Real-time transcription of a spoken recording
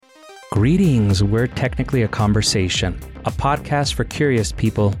Greetings, we're Technically a Conversation, a podcast for curious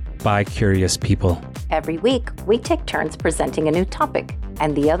people by curious people. Every week, we take turns presenting a new topic,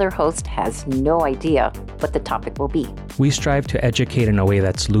 and the other host has no idea what the topic will be. We strive to educate in a way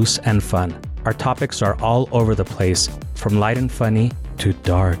that's loose and fun. Our topics are all over the place, from light and funny to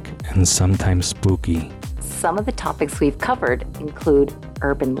dark and sometimes spooky. Some of the topics we've covered include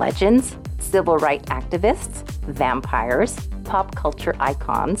urban legends, civil rights activists, vampires, pop culture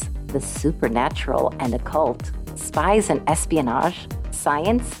icons, the supernatural and occult, spies and espionage,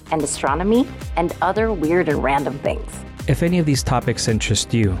 science and astronomy, and other weird and random things. If any of these topics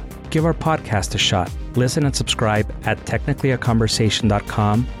interest you, give our podcast a shot. Listen and subscribe at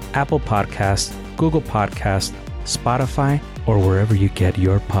technicallyaconversation.com, Apple Podcasts, Google Podcasts, Spotify, or wherever you get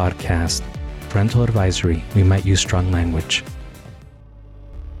your podcast. Parental advisory, we might use strong language.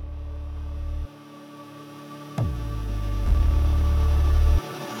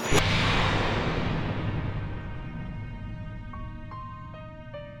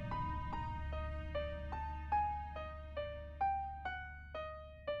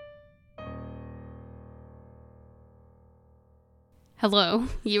 Hello,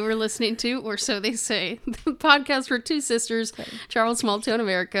 you were listening to, or so they say, the podcast where two sisters travel small town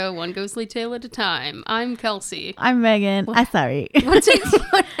America, one ghostly tale at a time. I'm Kelsey. I'm Megan. I'm sorry. What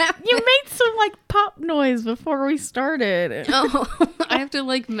happened? You made some pop noise before we started. Oh, I have to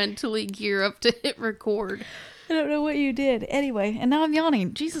mentally gear up to hit record. I don't know what you did. Anyway, and now I'm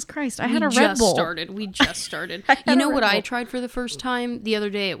yawning. Jesus Christ, I had a Red Bull. We just started. You know what I tried for the first time the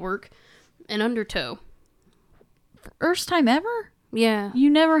other day at work? An undertow. First time ever? Yeah. You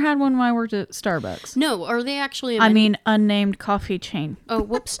never had one when I worked at Starbucks. No, are they actually unnamed coffee chain. Oh,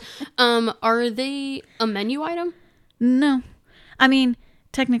 whoops. Are they a menu item? No.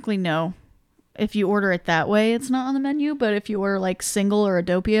 Technically no. If you order it that way, it's not on the menu, but if you order single or a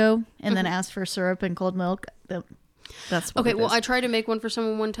doppio and then ask for syrup and cold milk, that's what Okay, it well, is. I tried to make one for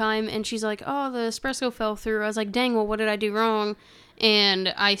someone one time, and she's like, oh, the espresso fell through. I was like, dang, well, what did I do wrong?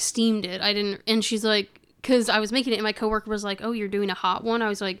 And I steamed it. And she's like, because I was making it, and my coworker was like, oh, you're doing a hot one? I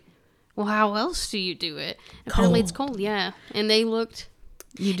was like, well, how else do you do it? Apparently it's cold, yeah. And they looked...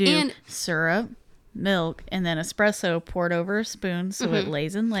 You do syrup, milk, and then espresso poured over a spoon so it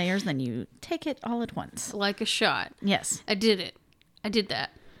lays in layers, then you take it all at once. Like a shot. Yes. I did it. I did that.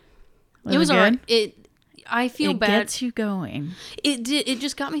 Was it was good? all right. I feel bad. It gets you going. It did. It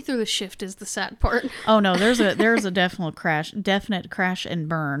just got me through the shift is the sad part. Oh, no, there's a definite crash and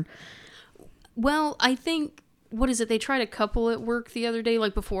burn. Well, I think, what is it? They tried a couple at work the other day,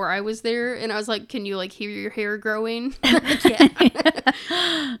 before I was there, and I was like, can you, hear your hair growing? Yeah.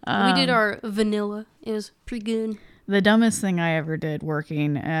 We did our vanilla. It was pretty good. The dumbest thing I ever did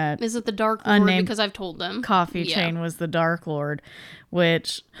working at... Is it the Dark Lord? Because I've told them. Coffee chain was the Dark Lord,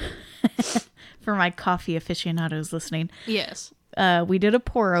 which, for my coffee aficionados listening... Yes. We did a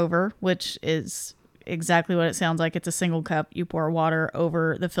pour over, which is... exactly what it sounds like. It's a single cup. You pour water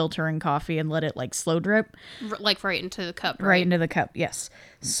over the filter and coffee and let it slow drip. Right into the cup, right? Right into the cup, yes.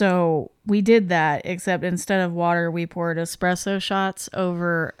 So we did that, except instead of water, we poured espresso shots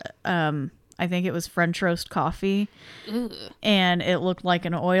over, I think it was French roast coffee. Ooh. And it looked like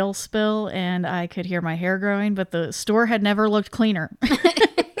an oil spill and I could hear my hair growing, but the store had never looked cleaner.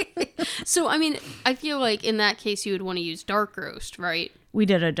 So, I feel like in that case you would want to use dark roast, right? We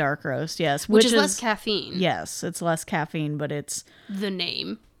did a dark roast, yes. Which is less caffeine. Yes, it's less caffeine, but it's... the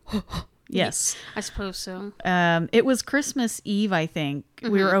name. Yes. I suppose so. It was Christmas Eve, I think.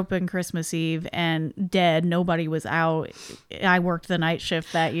 Mm-hmm. We were open Christmas Eve and dead. Nobody was out. I worked the night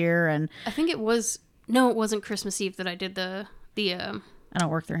shift that year, and... I think it was... No, it wasn't Christmas Eve that I did the I don't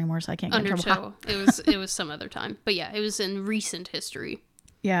work there anymore, so I can't get in trouble. It was some other time. But yeah, it was in recent history.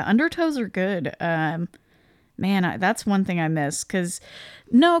 Yeah, undertows are good. Man, that's one thing I miss, because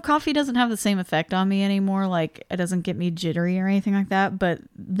no, coffee doesn't have the same effect on me anymore. It doesn't get me jittery or anything like that. But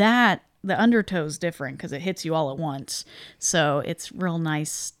the undertow is different because it hits you all at once. So it's real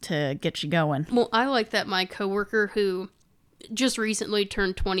nice to get you going. Well, I like that my coworker who just recently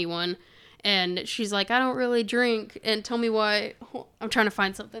turned 21, and she's like, I don't really drink, and tell me why. I'm trying to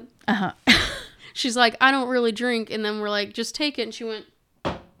find something. Uh-huh. She's like, I don't really drink, and then we're like, just take it, and she went...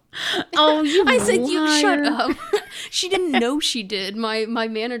 Oh, you I said, liar. you shut up. She didn't know she did. My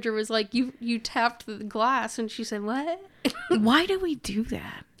manager was like, you tapped the glass, and she said, what? Why do we do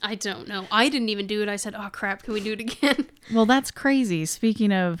that? I don't know. I didn't even do it. I said, oh crap, can we do it again? Well, that's crazy.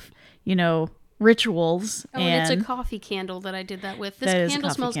 Speaking of, rituals. Oh, and it's a coffee candle that I did that with. This candle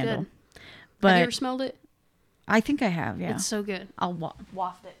smells good. But have you ever smelled it? I think I have, yeah. It's so good. I'll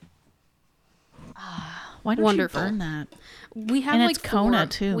waft it. Why don't Wonderful. you burn that? We have And like it's Kona, four.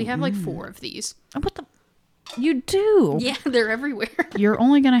 too. We have like 4 of these. What the? You do? Yeah, they're everywhere. You're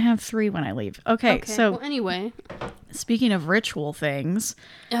only going to have 3 when I leave. Okay, so well, anyway. speaking of ritual things,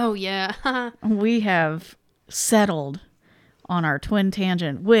 Oh, yeah. we have settled on our twin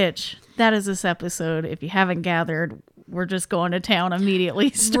tangent, which that is this episode. If you haven't gathered, we're just going to town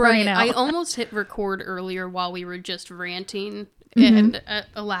immediately starting out. I almost hit record earlier while we were just ranting, and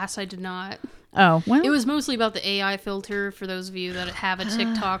alas, I did not. Oh, well. It was mostly about the AI filter. For those of you that have a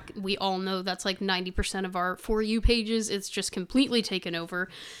TikTok, we all know that's like 90% of our For You pages. It's just completely taken over.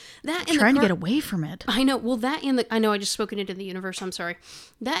 That and trying to get away from it. I know. Well, that and I know I just spoken into the universe. I'm sorry.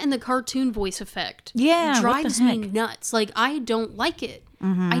 That and the cartoon voice effect. Yeah, what drives the me heck? nuts. Like, I don't like it.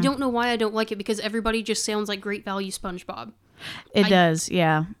 I don't know why I don't like it, because everybody just sounds like Great Value SpongeBob. It does,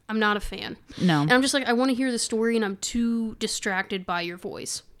 yeah. I'm not a fan. No. And I'm just like, I want to hear the story, and I'm too distracted by your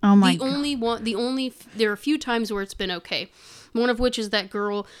voice. Oh my There are a few times where it's been okay. One of which is that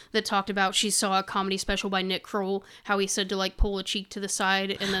girl that talked about she saw a comedy special by Nick Kroll, how he said to like pull a cheek to the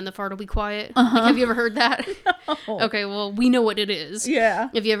side and then the fart will be quiet. Like, have you ever heard that? No. Okay, well, we know what it is. Yeah.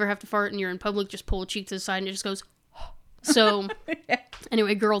 If you ever have to fart and you're in public, just pull a cheek to the side and it just goes. So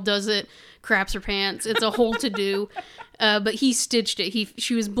anyway, girl does it, craps her pants. It's a whole to-do. But he stitched it.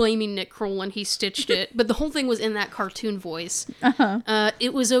 She was blaming Nick Kroll and he stitched it. But the whole thing was in that cartoon voice.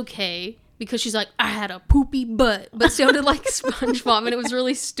 It was okay because she's like, I had a poopy butt, but sounded like SpongeBob, and it was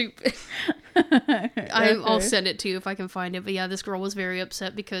really stupid. I'll send it to you if I can find it. But yeah, this girl was very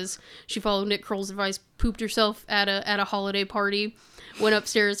upset because she followed Nick Kroll's advice, pooped herself at a holiday party, went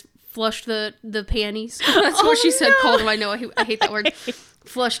upstairs, flushed the panties. That's what she said. No. Called them. I know. I hate that word.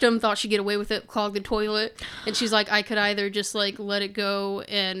 Flushed them, thought she'd get away with it, clogged the toilet, and she's like, I could either just like let it go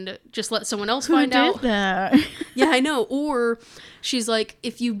and just let someone else find out. Who did that? Yeah, I know. Or she's like,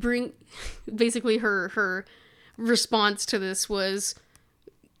 if you bring, basically her response to this was,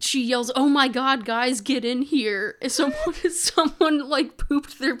 she yells, "Oh my God, guys, get in here!" And someone like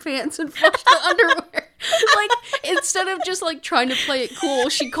pooped their pants and flushed the underwear. Like, instead of just like trying to play it cool,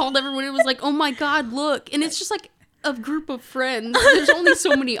 she called everyone and was like, "Oh my God, look!" And it's just like a group of friends. There's only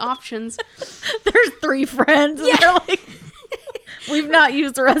so many options. There's 3 friends. And they're like, we've not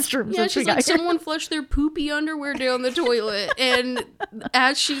used the restroom. Yeah, since we she's got like, here. someone flushed their poopy underwear down the toilet. And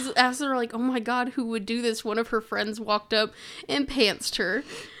as they're like, oh my God, who would do this? One of her friends walked up and pantsed her.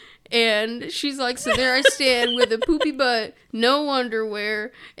 And she's like, so there I stand with a poopy butt, no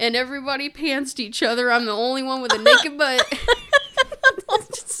underwear, and everybody pantsed each other. I'm the only one with a naked butt.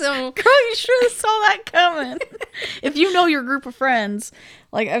 So, girl, you should have saw that coming. If you know your group of friends,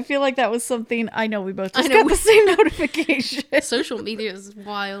 like, I feel like that was something. I know we both just got the same notification. Social media is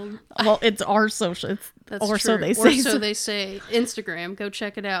wild. Well, it's our social. That's or true. so they say. Or so they say. Instagram, go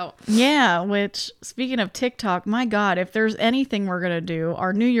check it out. Yeah, which, speaking of TikTok, my God, if there's anything we're going to do,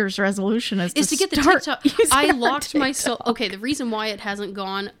 our New Year's resolution is to get the start TikTok. using I our locked TikTok. myself. Okay, the reason why it hasn't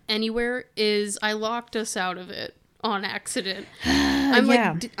gone anywhere is I locked us out of it on accident. I'm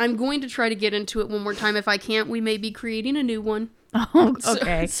Yeah. like, I'm going to try to get into it one more time. If I can't, we may be creating a new one. Oh,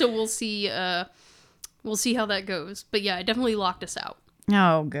 okay. So we'll see. We'll see how that goes. But yeah, it definitely locked us out.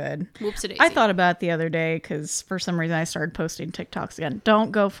 Oh, good. Whoopsie-daisy. I thought about it the other day because for some reason I started posting TikToks again.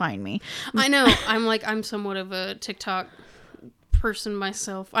 Don't go find me. I know. I'm somewhat of a TikTok person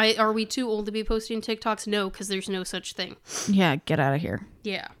myself. Are we too old to be posting TikToks? No, because there's no such thing. Yeah, get out of here.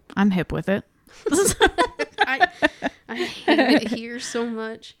 Yeah. I'm hip with it. I hate it here so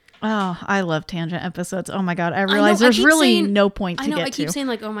much. Oh, I love tangent episodes. Oh my God. I know, realize I there's keep really saying- no point to I know, get I keep to. saying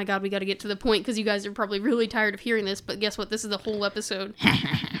like, oh my God, we got to get to the point because you guys are probably really tired of hearing this, but guess what? This is the whole episode.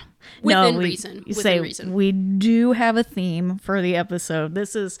 Within reason. You Within say reason. we do have a theme for the episode.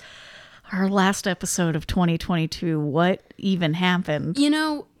 This is our last episode of 2022. What even happened? You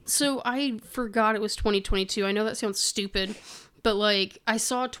know, so I forgot it was 2022. I know that sounds stupid, but like I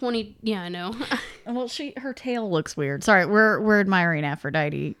saw 20. Yeah, I know. Well, her tail looks weird. Sorry, we're admiring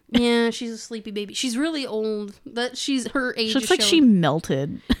Aphrodite. Yeah, she's a sleepy baby. She's really old. Her age. She looks is like showing. she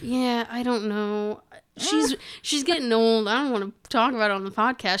melted. Yeah, I don't know. She's getting old. I don't want to talk about it on the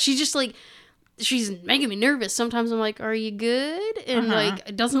podcast. She's just like, she's making me nervous. Sometimes I'm like, are you good? And like,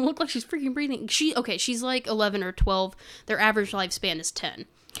 it doesn't look like she's freaking breathing. She's like 11 or 12. Their average lifespan is 10.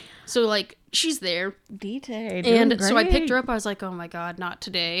 So like, she's there. DT, And so I picked her up. I was like, oh my God, not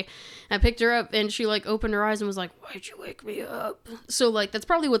today. And I picked her up and she like opened her eyes and was like, why'd you wake me up? So like, that's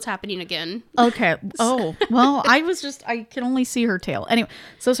probably what's happening again. Okay. Oh, well, I can only see her tail. Anyway,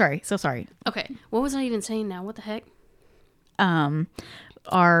 so sorry. Okay. What was I even saying now? What the heck?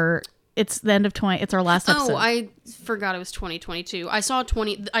 Our It's the end of 20. It's our last episode. Oh, I forgot it was 2022. I saw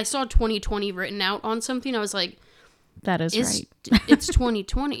 2020 written out on something. I was like, that is right. It's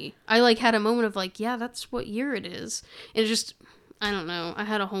 2020. I like had a moment of like, yeah, that's what year it is. It just, I don't know. I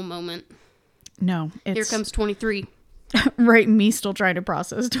had a whole moment. No, it's Here comes 23. right. Me still trying to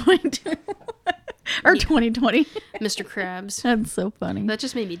process 22 or 2020. Mr. Krabs. That's so funny. That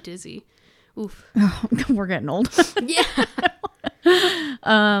just made me dizzy. Oof. We're getting old. Yeah.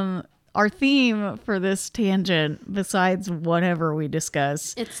 Our theme for this tangent, besides whatever we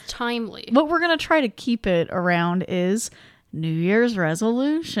discuss, It's timely. what we're going to try to keep it around is New Year's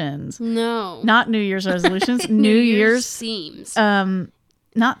resolutions. No. Not New Year's resolutions, New Year's, themes.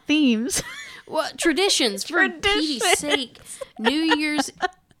 not themes. What traditions? For Petey's sake. New Year's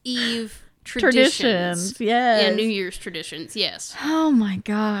Eve traditions. Yes. Yeah, New Year's traditions. Yes. Oh my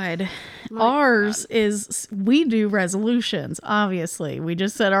God. Ours is, we do resolutions, obviously. We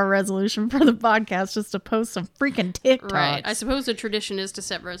just set our resolution for the podcast just to post some freaking TikToks. Right. I suppose the tradition is to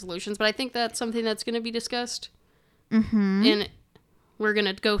set resolutions, but I think that's something that's going to be discussed. Mm-hmm. And we're going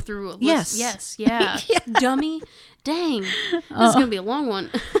to go through a list. Yes. Yeah. Dummy. Dang. This is going to be a long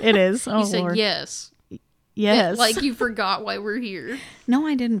one. It is. Oh, You said Lord. yes. Yes. Like you forgot why we're here. No,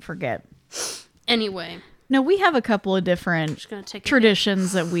 I didn't forget. Anyway. No, we have a couple of different Gonna take a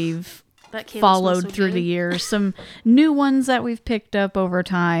traditions that we've That candle smells followed so through good. the years. Some new ones that we've picked up over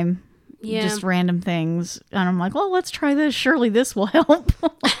time. Yeah. Just random things. And I'm like, well, let's try this. Surely this will help.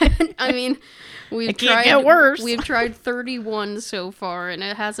 I mean, we've can't tried get worse. We've tried 31 so far, and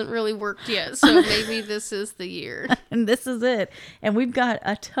it hasn't really worked yet. So maybe this is the year. And this is it. And we've got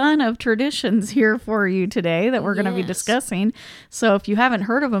a ton of traditions here for you today that we're going to be Yes. discussing. So if you haven't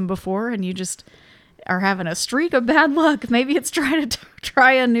heard of them before and you just are having a streak of bad luck, maybe it's trying to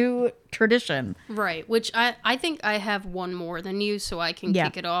try a new tradition. Right. Which I think I have one more than you, so I can Yeah.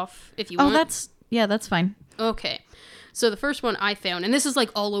 kick it off if you Oh, want. that's fine. Okay. So the first one I found, and this is like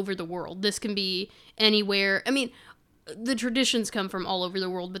all over the world. This can be anywhere. I mean, the traditions come from all over the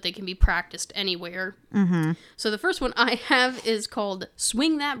world, but they can be practiced anywhere. Mm-hmm. So the first one I have is called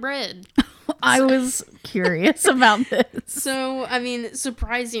Swing That Bread. I was curious about this. So, I mean,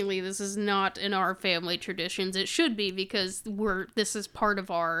 surprisingly, this is not in our family traditions. It should be because this is part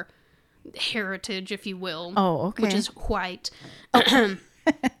of our heritage, if you will. Oh, okay. Which is white.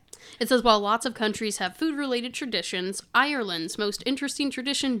 It says, while lots of countries have food-related traditions, Ireland's most interesting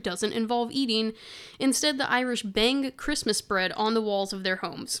tradition doesn't involve eating. Instead, the Irish bang Christmas bread on the walls of their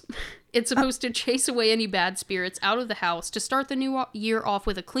homes. It's supposed to chase away any bad spirits out of the house to start the new year off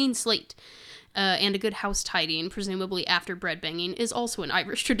with a clean slate. And a good house tidying, presumably after bread banging, is also an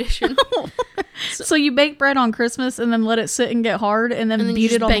Irish tradition. So you bake bread on Christmas and then let it sit and get hard and then And then beat you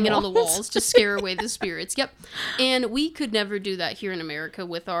just it on bang the it walls? on the walls to scare away the spirits. Yep. And we could never do that here in America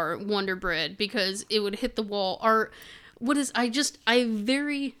with our Wonder Bread because it would hit the wall. I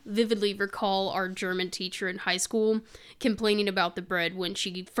very vividly recall our German teacher in high school complaining about the bread when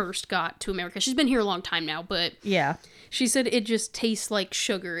she first got to America. She's been here a long time now, but Yeah. she said it just tastes like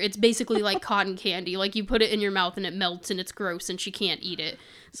sugar. It's basically like cotton candy. Like you put it in your mouth and it melts and it's gross and she can't eat it.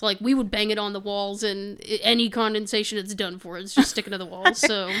 So like we would bang it on the walls and any condensation, it's done for. It's just sticking to the walls.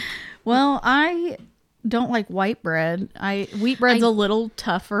 So Well, I don't like white bread. Wheat bread's a little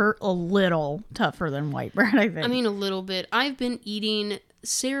tougher than white bread, I think. I mean, a little bit. I've been eating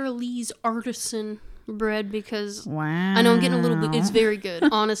Sara Lee's artisan bread because wow. I know I'm getting a little bit. It's very good,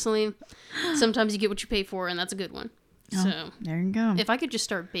 honestly. Sometimes you get what you pay for, and that's a good one. So There you go. if I could just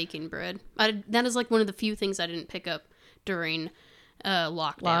start baking bread, that is like one of the few things I didn't pick up during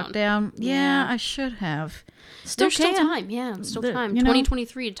lockdown. Yeah, I should have. There's still time. Yeah, still time.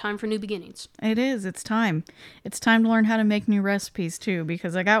 2023, time for new beginnings. It is. It's time. It's time to learn how to make new recipes too,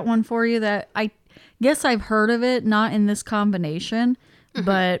 because I got one for you that I guess I've heard of it, not in this combination,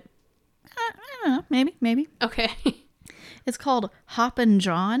 but I don't know, maybe. Okay. It's called Hoppin'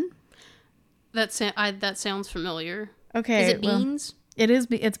 John. That sounds familiar. Okay. Is it beans? It is.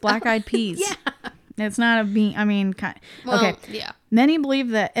 It's black-eyed peas. Yeah. It's not a bean. I mean, Well, okay. yeah. Many believe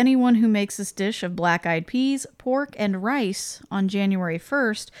that anyone who makes this dish of black-eyed peas, pork, and rice on January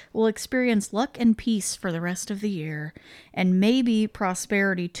 1st will experience luck and peace for the rest of the year, and maybe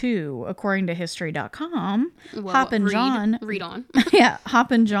prosperity too, according to History.com. Well, Hoppin' John, read on. yeah,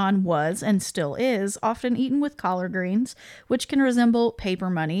 Hoppin' John was and still is often eaten with collard greens, which can resemble paper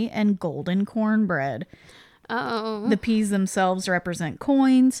money and golden cornbread. Oh. The peas themselves represent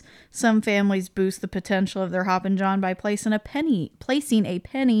coins. Some families boost the potential of their Hoppin' John by placing a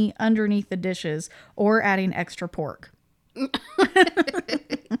penny underneath the dishes or adding extra pork.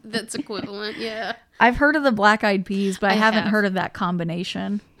 That its equivalent. Yeah. I've heard of the black eyed peas, but I haven't have. heard of that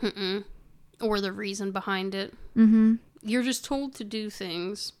combination. Or the reason behind it. Mm-hmm. You're just told to do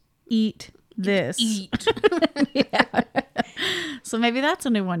things. Eat this. Eat. So maybe that's a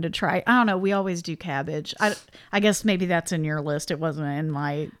new one to try. I don't know. We always do cabbage. I guess maybe that's in your list. It wasn't in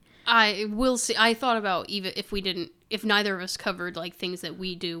my. I will see. I thought about even if neither of us covered like things that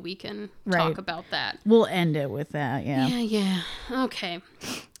we do, we can talk about that. We'll end it with that. Yeah. Yeah. Okay.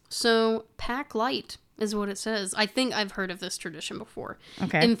 So pack light is what it says. I think I've heard of this tradition before.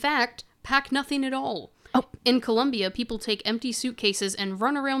 Okay. In fact, pack nothing at all. Oh. In Colombia, people take empty suitcases and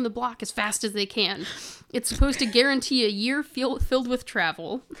run around the block as fast as they can. It's supposed to guarantee a year filled with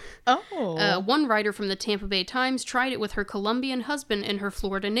travel. Oh. One writer from the Tampa Bay Times tried it with her Colombian husband in her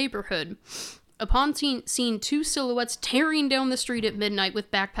Florida neighborhood. Upon seeing two silhouettes tearing down the street at midnight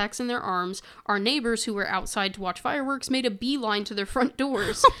with backpacks in their arms, our neighbors who were outside to watch fireworks made a beeline to their front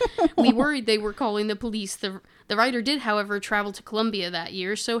doors. We worried they were calling the police. The writer did, however, travel to Colombia that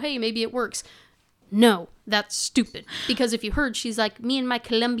year, so hey, maybe it works. No, that's stupid. Because if you heard, she's like, me and my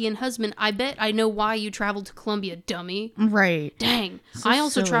Colombian husband, I bet I know why you traveled to Colombia, dummy. Right. Dang. So I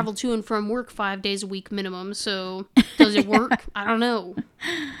also silly. travel to and from work 5 days a week minimum, so does it work? I don't know.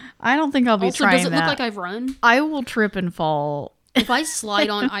 I don't think I'll be Also, trying does it that. look like I've run? I will trip and fall. If I slide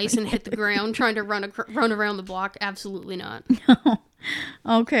on ice and hit the ground trying to run around the block, absolutely not.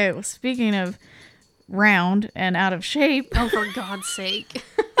 Okay. Well, speaking of round and out of shape, Oh, for God's sake.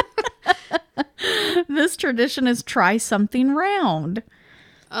 this tradition is try something round.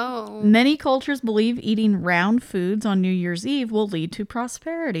 Oh. Many cultures believe eating round foods on New Year's Eve will lead to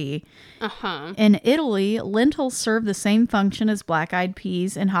prosperity. Uh-huh. In Italy, lentils serve the same function as black-eyed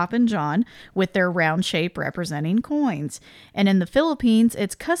peas and Hoppin' John, with their round shape representing coins. And in the Philippines,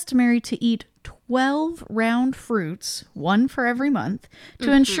 it's customary to eat 12 round fruits, one for every month,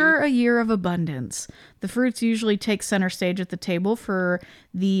 to ensure a year of abundance. The fruits usually take center stage at the table for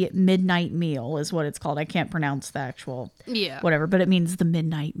the midnight meal, is what it's called. I can't pronounce the actual whatever, but it means the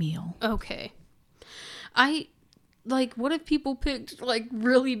midnight meal. Okay. What if people picked, like,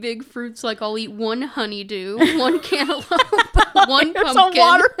 really big fruits? Like, I'll eat one honeydew, one cantaloupe, one pumpkin. Some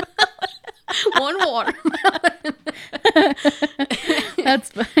water. One watermelon.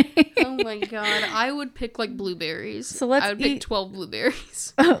 That's funny. Oh my God. I would pick, like, blueberries. So I would pick 12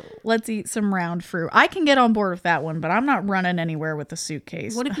 blueberries. Let's eat some round fruit. I can get on board with that one, but I'm not running anywhere with a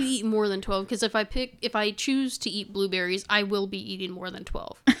suitcase. What if you eat more than 12? Because if I choose to eat blueberries, I will be eating more than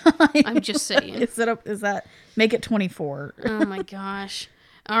 12. I'm just saying. Make it 24? Oh my gosh.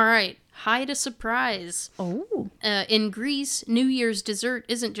 All right. Hide a surprise. Oh. In Greece, New Year's dessert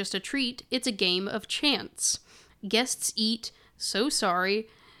isn't just a treat, it's a game of chance. Guests eat, Vasilopita?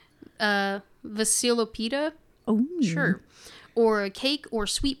 Oh. Sure. Or a cake or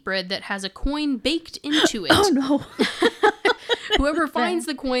sweetbread that has a coin baked into it. Oh, no. Whoever finds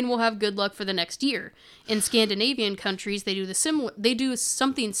the coin will have good luck for the next year. In Scandinavian countries, they do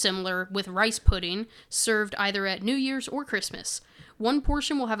something similar with rice pudding, served either at New Year's or Christmas. One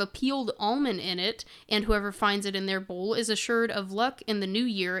portion will have a peeled almond in it, and whoever finds it in their bowl is assured of luck in the new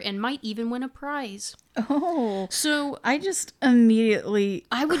year and might even win a prize. Oh. So I just immediately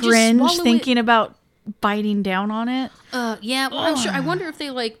would just cringe swallow thinking about biting down on it. yeah, well, I'm sure. I wonder if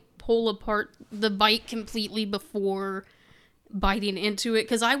they like pull apart the bite completely before biting into it,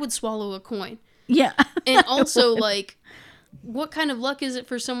 because I would swallow a coin. Yeah. And also, like, what kind of luck is it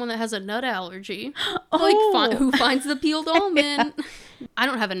for someone that has a nut allergy? Who finds the peeled almond? Yeah. I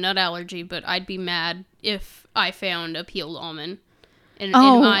don't have a nut allergy, but I'd be mad if I found a peeled almond in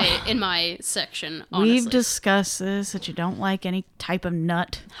my section. Honestly. We've discussed this, that you don't like any type of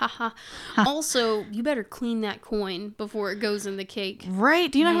nut. Haha. Also, you better clean that coin before it goes in the cake.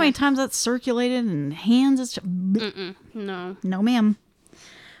 Right? Do you know how many times that's circulated in hands? No. No, ma'am.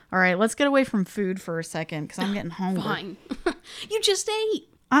 All right, let's get away from food for a second, because I'm getting hungry. Fine. You just ate.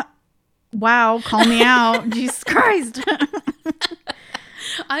 Wow, call me out. Jesus Christ.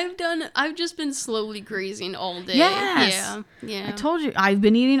 I've just been slowly grazing all day. Yes. Yeah. I told you, I've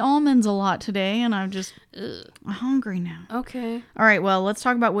been eating almonds a lot today, and I'm just hungry now. Okay. All right, well, let's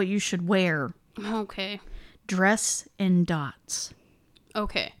talk about what you should wear. Okay. Dress in dots.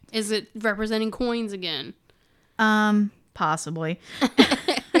 Okay. Is it representing coins again? Possibly.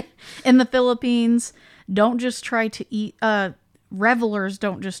 In the Philippines, don't just try to eat, revelers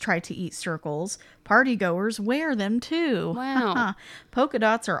don't just try to eat circles. Partygoers wear them too. Wow. Polka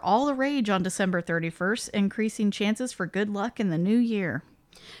dots are all the rage on December 31st, increasing chances for good luck in the new year.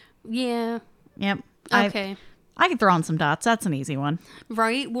 Yeah. Yep. Okay. I can throw on some dots. That's an easy one.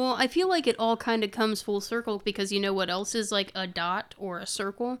 Right? Well, I feel like it all kind of comes full circle because you know what else is like a dot or a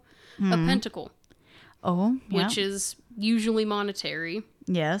circle? A pentacle, Oh, yeah. which is usually monetary.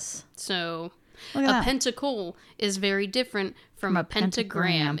 Yes. So Look at a that. pentacle is very different from a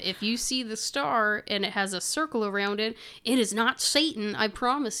pentagram. If you see the star and it has a circle around it, it is not Satan, I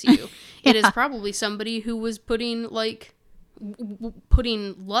promise you. It is probably somebody who was putting like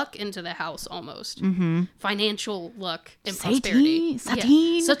putting luck into the house almost. Mm-hmm. Financial luck and prosperity.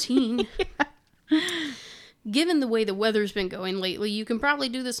 Satine. Yeah. Satine. Given the way the weather's been going lately, you can probably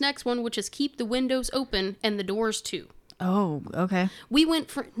do this next one, which is keep the windows open and the doors too. Oh, okay. We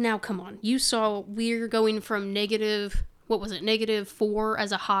went for, now come on, you saw we're going from negative, what was it, -4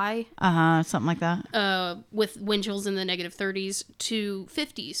 as a high, Something like that. with wind chills in the negative 30s to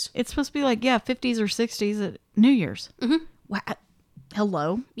 50s. It's supposed to be like, 50s or 60s at New Year's. Mm-hmm. Wow.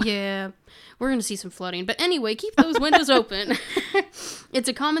 Hello. Yeah, we're going to see some flooding. But anyway, keep those windows open. It's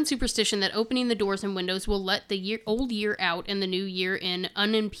a common superstition that opening the doors and windows will let the old year out and the new year in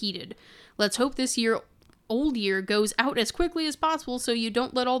unimpeded. Let's hope this old year goes out as quickly as possible so you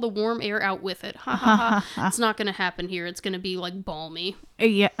don't let all the warm air out with it. Ha ha ha. It's not going to happen here. It's going to be like balmy.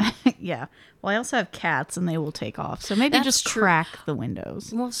 Yeah. Yeah. Well, I also have cats and they will take off. So maybe That's just true. crack the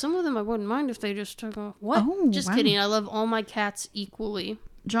windows. Well, some of them I wouldn't mind if they just took off. What? Oh, just wow. kidding. I love all my cats equally.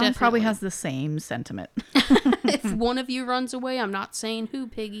 John probably Definitely. has the same sentiment. If one of you runs away, I'm not saying who,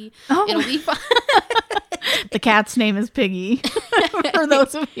 Piggy. Oh. It'll be fine. The cat's name is Piggy. For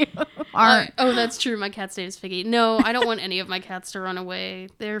those of you who aren't. Oh, that's true. My cat's name is Piggy. No, I don't want any of my cats to run away.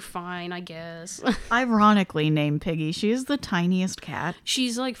 They're fine, I guess. Ironically named Piggy. She is the tiniest cat.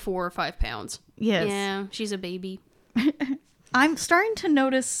 She's like 4 or 5 pounds. Yes. Yeah, she's a baby. I'm starting to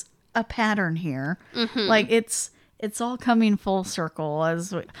notice a pattern here. Mm-hmm. Like it's all coming full circle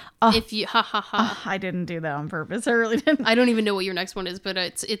as If you, ha ha ha. I didn't do that on purpose. I really didn't. I don't even know what your next one is, but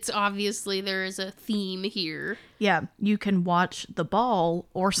it's obviously there is a theme here. Yeah, you can watch the ball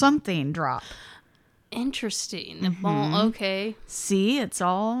or something drop. Interesting. The ball, okay. See, it's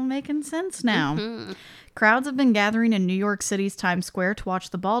all making sense now. Mm-hmm. Crowds have been gathering in New York City's Times Square to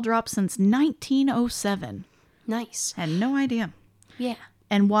watch the ball drop since 1907. Nice. Had no idea. Yeah.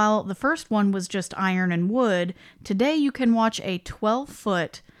 And while the first one was just iron and wood, today you can watch a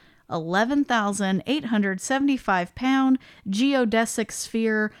 12-foot, 11,875-pound geodesic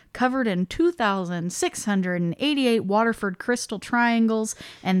sphere covered in 2,688 Waterford crystal triangles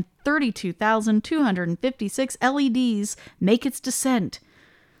and 32,256 LEDs make its descent.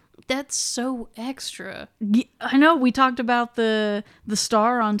 That's so extra. I know, we talked about the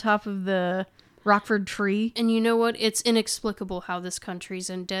star on top of the Rockford tree. And you know what? It's inexplicable how this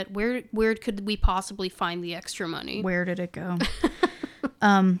country's in debt. Where could we possibly find the extra money? Where did it go?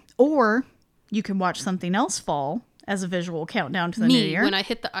 Or you can watch something else fall as a visual countdown to the new Me, year. when I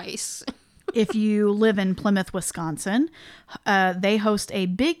hit the ice. If you live in Plymouth, Wisconsin, they host a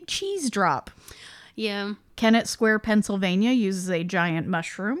big cheese drop. Yeah. Kennett Square, Pennsylvania uses a giant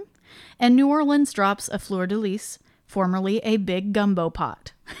mushroom. And New Orleans drops a fleur-de-lis, formerly a big gumbo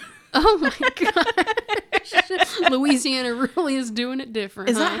pot. Oh my gosh. Louisiana really is doing it different.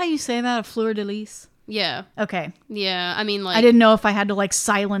 Is huh? that how you say that, a fleur-de-lis? Yeah. Okay. Yeah. I mean, like. I didn't know if I had to, like,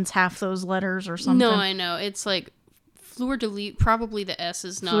 silence half those letters or something. No, I know. It's like fleur de lis. Probably the S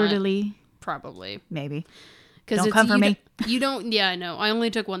is not. Fleur-de-lis, Probably. maybe. Because Don't come for me. You don't. Yeah, I know. I only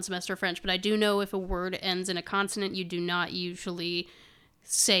took 1 semester of French, but I do know if a word ends in a consonant, you do not usually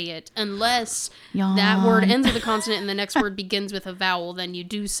say it unless that word ends with a consonant and the next word begins with a vowel. Then you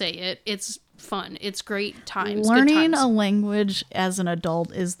do say it. It's fun. It's great times. Good Learning times. a language as an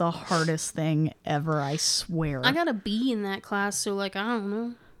adult is the hardest thing ever, I swear. I got a B in that class, so like I don't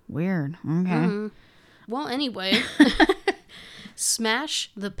know. Weird. Okay. Well, anyway,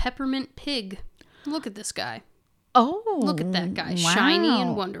 Smash the Peppermint Pig. Look at this guy. Oh. Look at that guy. wow. Shiny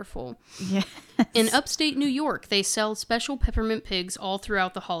and wonderful. Yes. In upstate New York, they sell special peppermint pigs all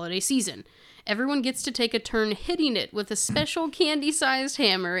throughout the holiday season. Everyone gets to take a turn hitting it with a special candy-sized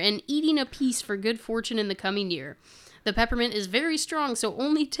hammer and eating a piece for good fortune in the coming year. The peppermint is very strong, so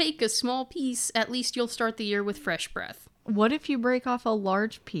only take a small piece. At least you'll start the year with fresh breath. What if you break off a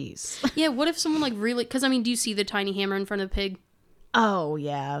large piece? Yeah, what if someone like really... Because, I mean, do you see the tiny hammer in front of the pig? Oh,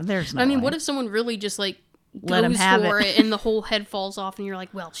 yeah. There's no I mean, way. what if someone really just like Let 'em goes have for it. it and the whole head falls off and you're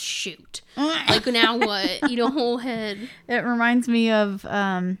like, well, shoot. Like, now what? Eat a whole head. It reminds me of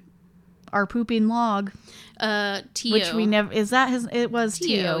our pooping log, Tio. which we never... Is that his... It was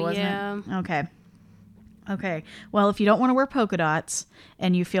Tio, Tio, wasn't yeah. it? Okay. Okay. Well, if you don't want to wear polka dots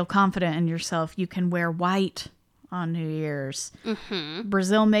and you feel confident in yourself, you can wear white on New Year's.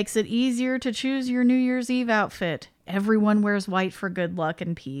 Brazil makes it easier to choose your New Year's Eve outfit. Everyone wears white for good luck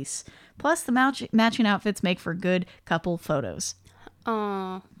and peace. Plus, the matching outfits make for good couple photos.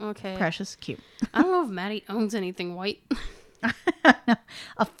 Oh, okay. Precious, cute. I don't know if Maddie owns anything white.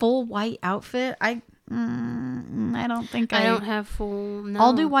 A full white outfit? I don't think I don't have full. No.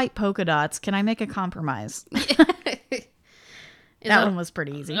 I'll do white polka dots. Can I make a compromise? That one was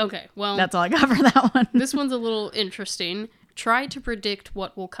pretty easy. Okay, well, That's all I got for that one. this one's a little interesting. Try to predict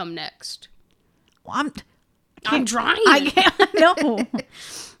what will come next. I'm trying. I can't. No.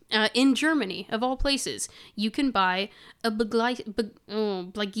 In Germany, of all places, you can buy a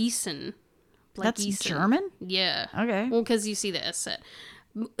Blagiessen. That's German? Yeah. Okay. Well, because you see the S set.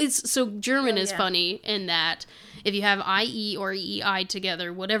 German is funny in that if you have IE or EI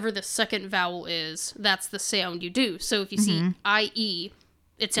together, whatever the second vowel is, that's the sound you do. So if you see IE,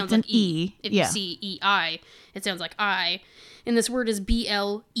 it sounds like E. If you see EI, it sounds like I. And this word is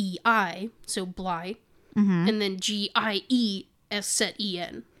BLEI, so bly. And then GIE, S set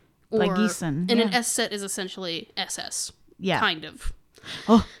EN. Blagiessen. And an S set is essentially SS. Yeah. Kind of.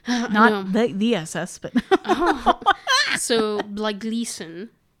 Oh, not the SS, but So Blagiessen,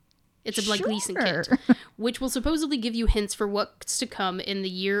 it's a Blagiessen Sure. kit, which will supposedly give you hints for what's to come in the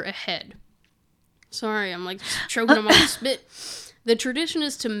year ahead. Sorry, I'm like choking on my spit. The tradition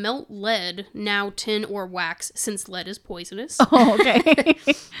is to melt lead, now tin or wax, since lead is poisonous, oh, okay.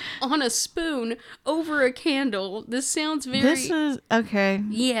 on a spoon over a candle. This sounds very... This is okay.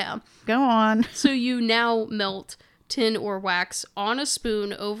 Yeah. Go on. So you now melt tin or wax on a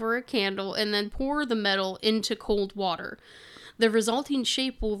spoon over a candle and then pour the metal into cold water. The resulting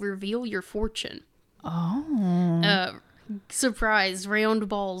shape will reveal your fortune. Oh. Surprise, round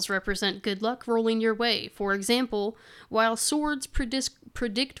balls represent good luck rolling your way. For example, while swords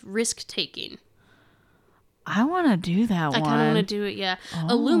predict risk-taking. I want to do that I one. kind of want to do it, yeah.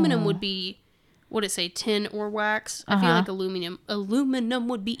 Aluminum would be, what did it say, tin or wax? I feel like aluminum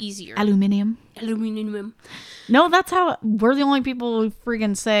would be easier. Aluminium. Aluminum. No, that's how we're the only people who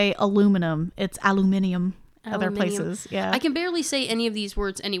friggin' say aluminum. It's aluminium. Other Aluminium. places, yeah. I can barely say any of these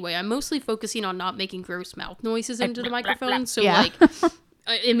words anyway. I'm mostly focusing on not making gross mouth noises into the microphone, so Yeah. like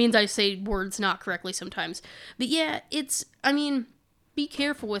it means I say words not correctly sometimes. But yeah, be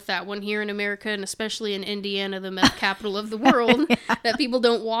careful with that one here in America, and especially in Indiana, the meth capital of the world, that people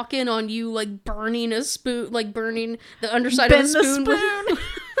don't walk in on you like burning a spoon, like burning the underside of the spoon.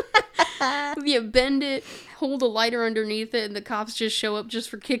 Yeah, bend it, hold a lighter underneath it, and the cops just show up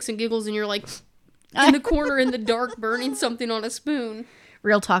just for kicks and giggles, and you're like in the corner in the dark burning something on a spoon.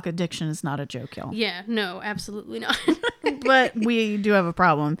 Real talk, addiction is not a joke, y'all. Yeah, no, absolutely not. But we do have a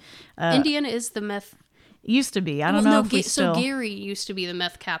problem. Indiana is the meth. Used to be. I don't know if we still... So Gary used to be the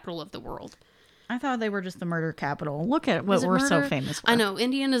meth capital of the world. I thought they were just the murder capital. Look at what Is it we're so murder? famous for. I know,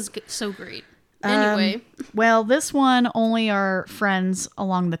 Indiana's so great. Anyway. Well, this one only our friends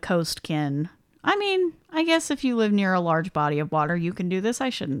along the coast can. I mean, I guess if you live near a large body of water, you can do this. I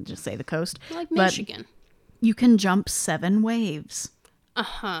shouldn't just say the coast. Like but Michigan. You can jump 7 waves.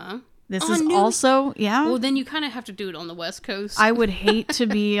 Uh-huh. This is also, yeah. Well, then you kind of have to do it on the West Coast. I would hate to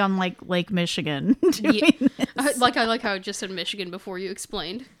be on like Lake Michigan doing this. I like how I just said Michigan before you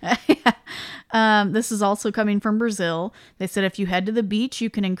explained. This is also coming from Brazil. They said if you head to the beach, you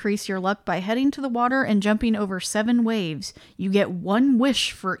can increase your luck by heading to the water and jumping over 7 waves. You get 1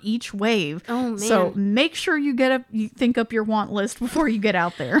 wish for each wave. Oh, man. So make sure you think up your want list before you get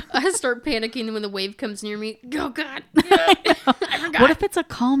out there. I start panicking when the wave comes near me. Oh, God. I forgot. What if it's a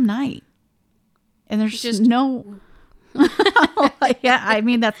calm night? And there's Just- no... Yeah, I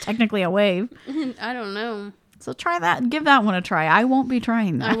mean, that's technically a wave. I don't know. So try that. Give that one a try. I won't be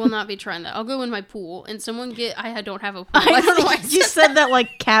trying that. I will not be trying that. I'll go in my pool and someone I don't have a pool. I don't know why I You said that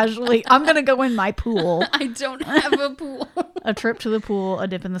like casually. I'm going to go in my pool. I don't have a pool. A trip to the pool, a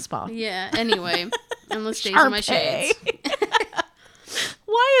dip in the spa. Yeah, anyway. Endless days of my shades.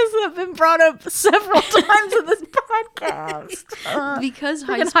 Why has that been brought up several times in this podcast? Because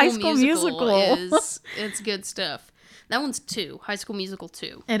Freaking High School Musical it's good stuff. That one's 2. High School Musical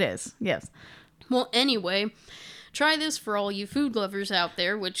 2. It is, yes. Well, anyway, try this for all you food lovers out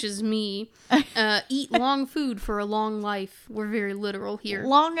there, which is me. Eat long food for a long life. We're very literal here.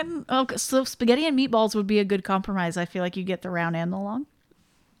 Long and... Okay, so spaghetti and meatballs would be a good compromise. I feel like you get the round and the long.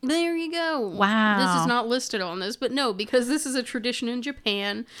 There you go. Wow. This is not listed on this, but no, because this is a tradition in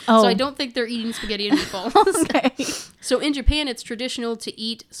Japan. Oh. So I don't think they're eating spaghetti and meatballs. Okay. So in Japan, it's traditional to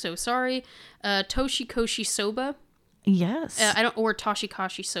eat, toshikoshi soba. Yes. Or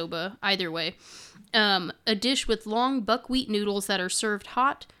toshikashi soba, either way. A dish with long buckwheat noodles that are served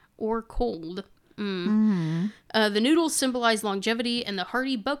hot or cold. The noodles symbolize longevity, and the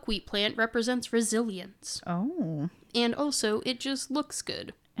hearty buckwheat plant represents resilience. Oh, And also, it just looks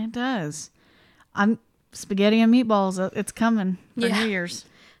good. it does. I'm spaghetti and meatballs. It's coming for Yeah. New Year's.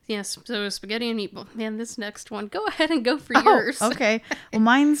 Yes, so spaghetti and meatball. Man, this next one. Go ahead and go for yours. Okay. Well,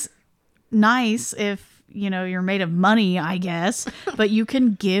 mine's nice if, you're made of money, I guess, but you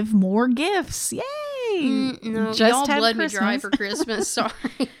can give more gifts. Yay! No, Just y'all had bled me dry Christmas. for Christmas. Sorry.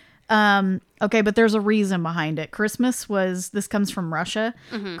 Okay, but there's a reason behind it. This comes from Russia.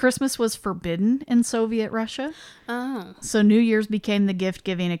 Christmas was forbidden in Soviet Russia. Oh. So New Year's became the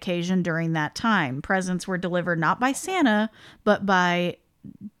gift-giving occasion during that time. Presents were delivered not by Santa, but by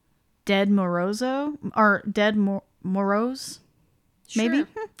Ded Moroz, maybe? Sure.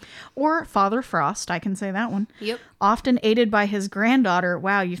 Or Father Frost, I can say that one. Yep. Often aided by his granddaughter.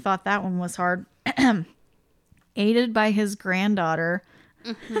 Wow, you thought that one was hard. Aided by his granddaughter,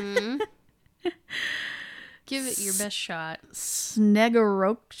 Give it your best shot.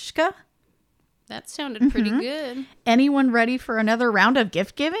 Snegorochka. That sounded pretty good. Anyone ready for another round of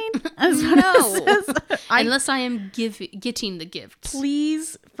gift giving? No. Unless I am getting the gifts.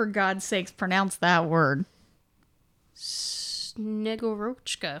 Please, for God's sakes, pronounce that word.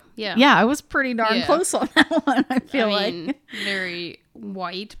 Snegorochka. Yeah. Yeah, I was pretty darn Yeah. close on that one, I feel I like. mean, very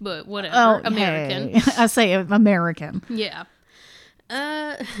white, but whatever. American. Hey. I say American. Yeah.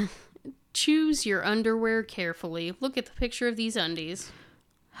 Choose your underwear carefully. Look at the picture of these undies.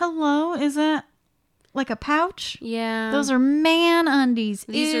 Hello, is that like a pouch? Yeah. Those are man undies.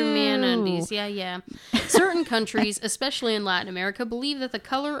 These are man Ew. undies. Yeah. Certain countries, especially in Latin America, believe that the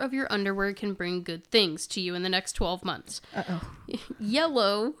color of your underwear can bring good things to you in the next 12 months. Uh-oh.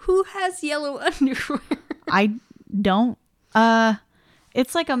 Yellow? Who has yellow underwear? I don't.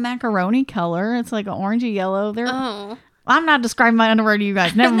 It's like a macaroni color. It's like an orangey yellow. Oh. I'm not describing my underwear to you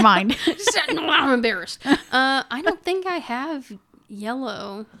guys. Never mind. No, I'm embarrassed. I don't think I have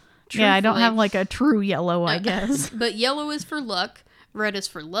yellow. Yeah, I don't truthfully. have like a true yellow, I guess. But yellow is for luck, red is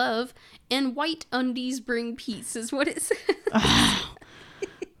for love, and white undies bring peace, is what it says.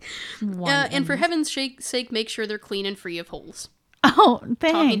 And for heaven's sake, make sure they're clean and free of holes. Oh, Talking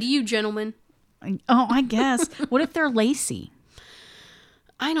thanks. to you, gentlemen. Oh, I guess. What if they're lacy?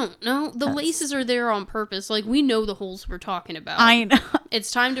 I don't know. The laces are there on purpose. Like, we know the holes we're talking about. I know.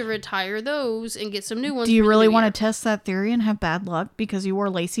 It's time to retire those and get some new ones. Do you for the really new want year. to test that theory and have bad luck because you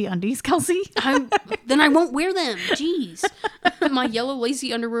wore lacy undies, Kelsey? Then I won't wear them. Jeez. My yellow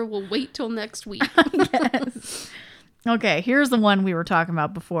lacy underwear will wait till next week. Yes. Okay, here's the one we were talking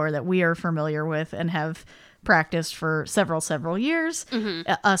about before that we are familiar with and have practiced for several years.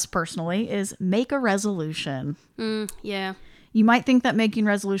 Us personally is make a resolution. Yeah. You might think that making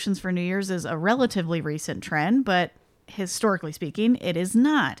resolutions for New Year's is a relatively recent trend, but historically speaking, it is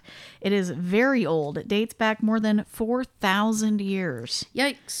not. It is very old. It dates back more than 4,000 years.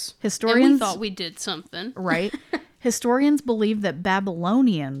 Yikes. Historians- And we thought we did something. Right? Historians believe that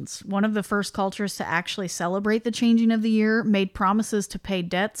Babylonians, one of the first cultures to actually celebrate the changing of the year, made promises to pay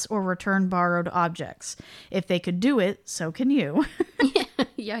debts or return borrowed objects. If they could do it, so can you.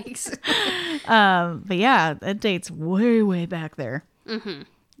 Yikes. But yeah, it dates way back there.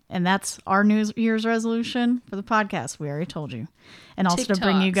 And that's our New Year's resolution for the podcast. We already told you. And also to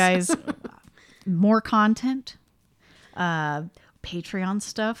bring you TikToks. guys more content. Patreon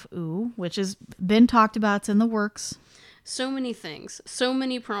stuff, which has been talked about. It's in the works. So many things. So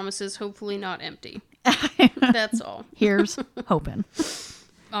many promises, hopefully not empty. That's all. Here's hoping.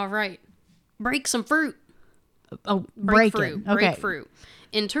 All right. Break some fruit. Oh, Break breaking. fruit. Okay. Break fruit.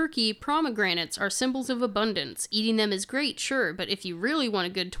 In Turkey, pomegranates are symbols of abundance. Eating them is great, sure, but if you really want a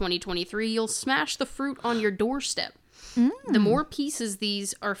good 2023, you'll smash the fruit on your doorstep. The more pieces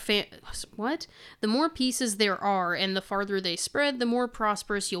these are The more pieces there are and the farther they spread, the more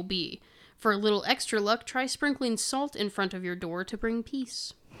prosperous you'll be. For a little extra luck, try sprinkling salt in front of your door to bring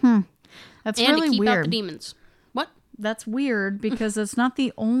peace. That's And really to keep out the weird. demons. What? That's weird because it's not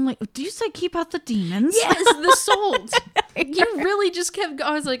the only. Do you say keep out the demons? Yes, the salt. You really just kept going.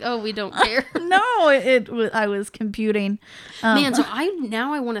 I was like, oh, we don't care. No, I was computing. Man, so I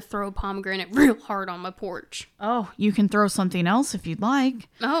want to throw a pomegranate real hard on my porch. Oh, you can throw something else if you'd like.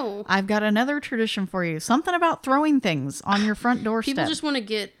 Oh. I've got another tradition for you. Something about throwing things on your front doorstep. People just want to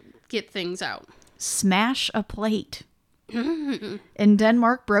get things out. Smash a plate. In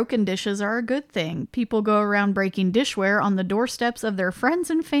Denmark, broken dishes are a good thing. People go around breaking dishware on the doorsteps of their friends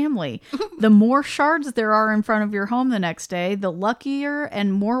and family. The more shards there are in front of your home the next day, the luckier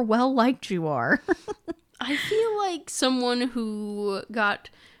and more well-liked you are. I feel like someone who got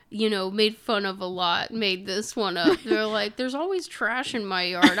made fun of a lot, made this one up. They're like, there's always trash in my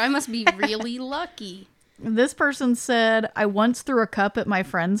yard. I must be really lucky. This person said, I once threw a cup at my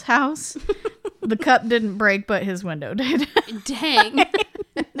friend's house. The cup didn't break, but his window did. Dang.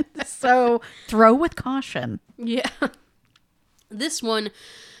 So throw with caution. Yeah. This one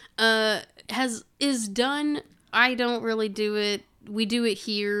is done. I don't really do it. We do it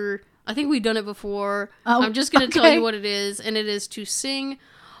here. I think we've done it before. Oh, I'm just going to tell okay. you what it is, and it is to sing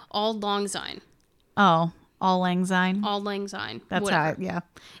Auld Lang Syne. Oh, Auld Lang Syne. Auld Lang Syne. That's whatever. how, yeah.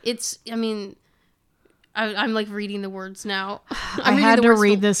 It's, I mean, I'm like reading the words now. I had to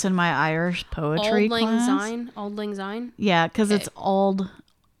read this in my Irish poetry Auld Lang class. Syne. Auld Lang Syne. Yeah, because it's Old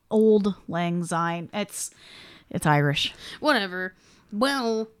Lang Syne. It's Irish. Whatever.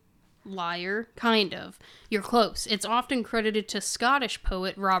 Well, liar, kind of. You're close. It's often credited to Scottish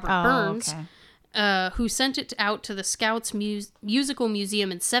poet Robert Burns, who sent it out to the Scouts Musical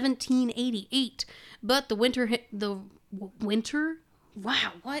Museum in 1788. But the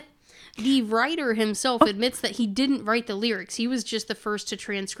writer himself admits that he didn't write the lyrics. He was just the first to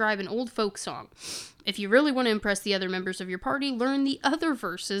transcribe an old folk song. If you really want to impress the other members of your party, learn the other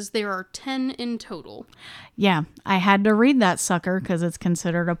verses. There are 10 in total. Yeah, I had to read that sucker because it's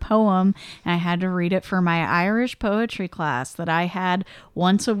considered a poem, and I had to read it for my Irish poetry class that I had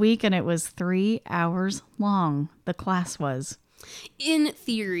once a week, and it was 3 hours long. The class was. In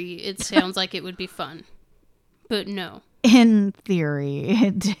theory, it sounds like it would be fun, but no. In theory,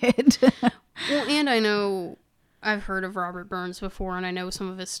 it did. Well, and I know I've heard of Robert Burns before, and I know some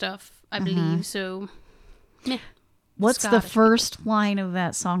of his stuff, I believe, so meh. What's the first line of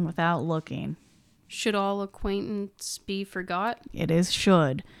that song without looking? Should all acquaintance be forgot? It is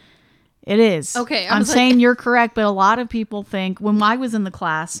should. It is. Okay, I'm saying you're correct, but a lot of people think, when I was in the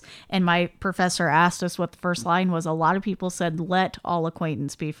class and my professor asked us what the first line was, a lot of people said, let all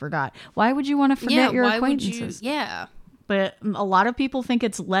acquaintance be forgot. Why would you want to forget your acquaintances? Yeah. But a lot of people think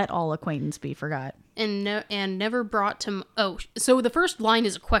it's let all acquaintance be forgot. And never brought to... so the first line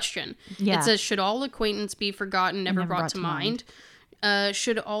is a question. Yeah. It says, should all acquaintance be forgotten, never brought to mind?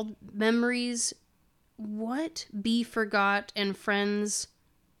 Should all memories... be forgot, and friends...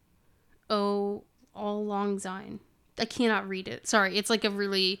 all long syne. I cannot read it. Sorry, it's like a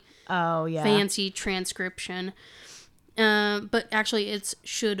really fancy transcription. But actually, it's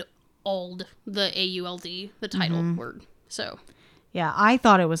should auld, the A-U-L-D, the title word. So, yeah, I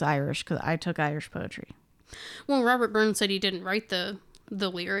thought it was Irish because I took Irish poetry. Well, Robert Burns said he didn't write the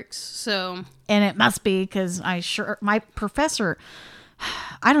lyrics, so... And it must be because my professor,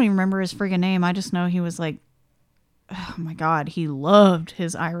 I don't even remember his friggin' name. I just know he was like, oh my God, he loved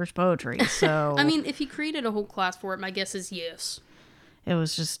his Irish poetry. So I mean, if he created a whole class for it, my guess is yes. It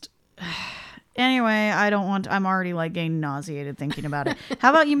was just... Anyway, I'm already like getting nauseated thinking about it. How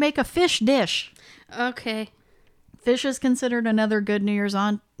about you make a fish dish? Okay. Fish is considered another good New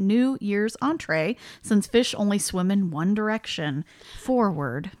Year's entree, since fish only swim in one direction,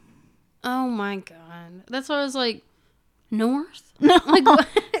 forward. Oh my God. That's why I was like, north? No, Like, what?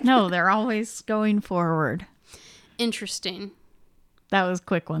 no, they're always going forward. Interesting. That was a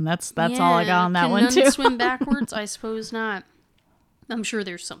quick one. That's all I got on that Can one none too. swim backwards? I suppose not. I'm sure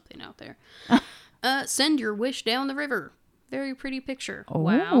there's something out there. Send your wish down the river. Very pretty picture.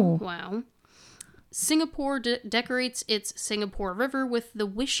 Oh. Wow. Singapore decorates its Singapore River with the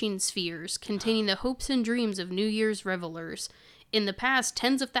wishing spheres containing the hopes and dreams of New Year's revelers. In the past,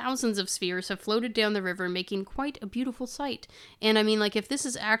 tens of thousands of spheres have floated down the river, making quite a beautiful sight. And I mean, like, if this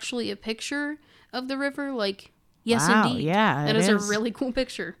is actually a picture of the river, like, yes, Wow, indeed. yeah, That it is is. a really cool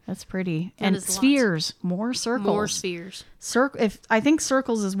picture. That's pretty. That And is lots. spheres, more circles. More spheres. I think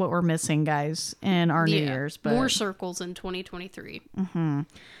circles is what we're missing, guys, in our New Year's. But more circles in 2023.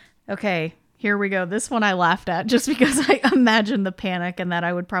 okay, here we go. This one I laughed at just because I imagined the panic and that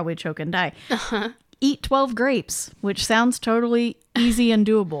I would probably choke and die. Eat 12 grapes, which sounds totally easy and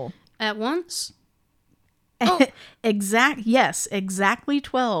doable. At once? Oh. Exactly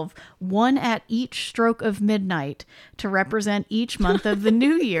 12. One at each stroke of midnight to represent each month of the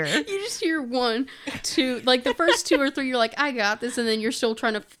new year. You just hear 1, 2, like the first 2 or 3, you're like, I got this, and then you're still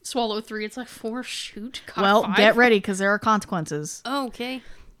trying to swallow 3. It's like 4, shoot. God, Well, 5. get ready because there are consequences. Oh, okay.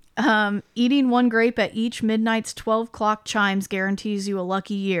 Eating one grape at each midnight's 12 clock chimes guarantees you a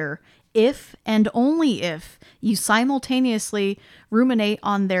lucky year. If and only if you simultaneously ruminate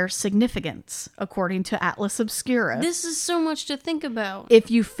on their significance, according to Atlas Obscura. This is so much to think about.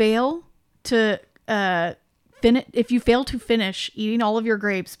 If you fail to if you fail to finish eating all of your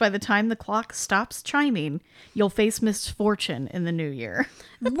grapes by the time the clock stops chiming, you'll face misfortune in the new year.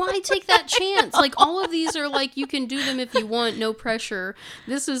 Why take that chance? Like, all of these are like, you can do them if you want, no pressure.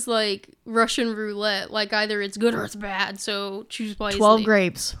 This is like Russian roulette. Like, either it's good or it's bad, so choose wisely. 12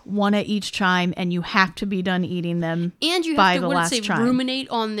 grapes, one at each chime, and you have to be done eating them and you by have to, the what last did it say, chime. Ruminate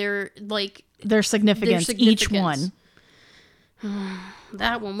on their, like... Their significance, each one.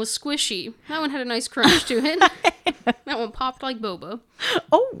 That one was squishy. That one had a nice crunch to it. That one popped like boba.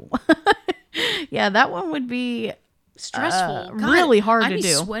 Oh. Yeah, that one would be Stressful. God, really hard I'd to be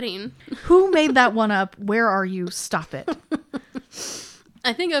do. Sweating. Who made that one up? Where are you? Stop it.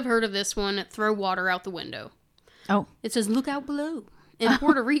 I think I've heard of this one. Throw water out the window. Oh. It says, look out below. In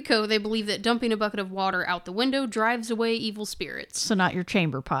Puerto Rico, they believe that dumping a bucket of water out the window drives away evil spirits. So not your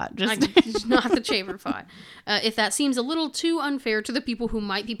chamber pot. Just It's not the chamber pot. If that seems a little too unfair to the people who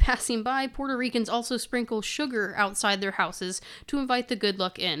might be passing by, Puerto Ricans also sprinkle sugar outside their houses to invite the good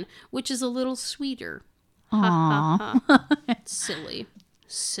luck in, which is a little sweeter. Ha ha ha. Silly.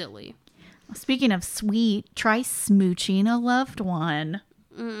 Silly. Speaking of sweet, try smooching a loved one.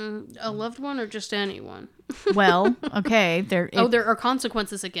 A loved one or just anyone? Well, okay. There There are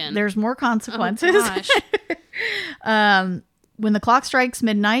consequences again. there's more consequences. Oh, gosh. When the clock strikes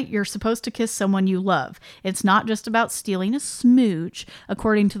midnight, you're supposed to kiss someone you love. It's not just about stealing a smooch,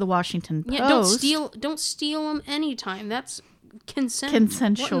 according to the Washington Post. Yeah, don't steal them anytime. That's consent. What in the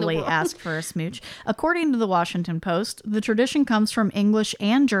Consensually world? ask for a smooch. According to the Washington Post, the tradition comes from English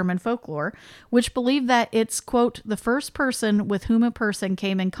and German folklore, which believe that it's, quote, the first person with whom a person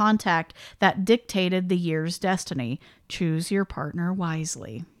came in contact that dictated the year's destiny. Choose your partner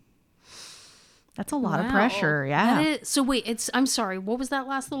wisely. That's a lot of Wow. pressure, yeah. That is, so wait, I'm sorry. What was that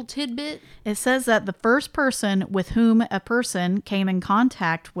last little tidbit? It says that the first person with whom a person came in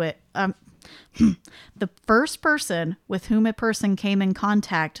contact with... the first person with whom a person came in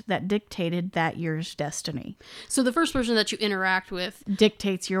contact that dictated that year's destiny. So the first person that you interact with.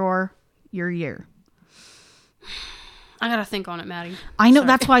 Dictates your year. I gotta think on it, Maddie. I know, Sorry.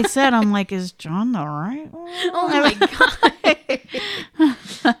 that's why I said, I'm like, is John the right one? Oh my god.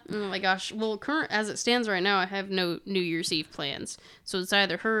 Oh my gosh. Well, as it stands right now, I have no New Year's Eve plans. So it's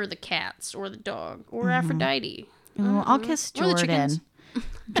either her, the cats, or the dog, or Aphrodite. Well, I'll kiss Or the chickens. Jordan.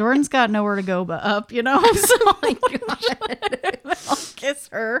 Jordan's got nowhere to go but up, you know? So Oh my god. I'll kiss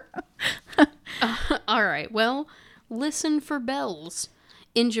her. All right. Well, listen for bells.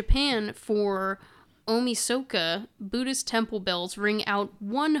 In Japan, for Omisoka, Buddhist temple bells ring out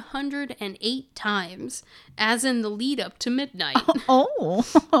 108 times, as in the lead up to midnight.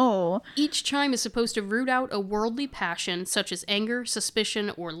 Oh. Each chime is supposed to root out a worldly passion, such as anger,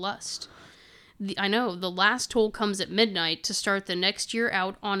 suspicion, or lust. I know, the last toll comes at midnight to start the next year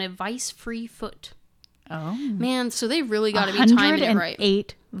out on a vice-free foot. Oh. Man, so they really got to be timing it right.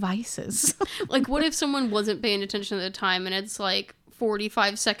 108 vices. Like, what if someone wasn't paying attention at the time and it's like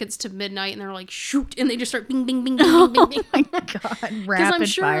 45 seconds to midnight and they're like, shoot, and they just start bing, bing, bing, bing, bing, bing, bing. Oh my God. Because Rapid I'm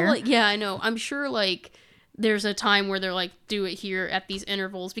sure, fire. like, yeah, I know. I'm sure, like, there's a time where they're like, do it here at these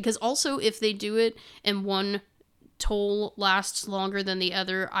intervals. Because also, if they do it and one toll lasts longer than the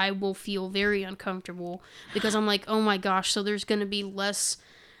other, I will feel very uncomfortable. Because I'm like, oh my gosh, so there's going to be less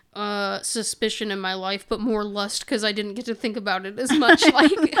suspicion in my life, but more lust because I didn't get to think about it as much.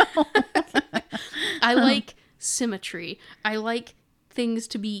 Like, I like symmetry. I like things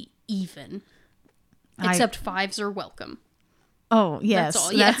to be even. Except fives are welcome. Oh, yes. That's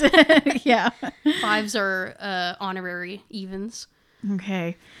all, yeah. That's- yeah. Fives are honorary evens.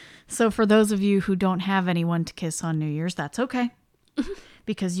 Okay. So for those of you who don't have anyone to kiss on New Year's, that's okay.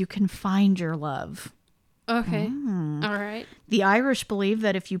 Because you can find your love. Okay. All right. The Irish believe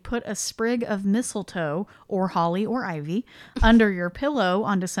that if you put a sprig of mistletoe or holly or ivy under your pillow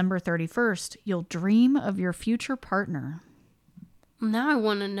on December 31st, you'll dream of your future partner. Now I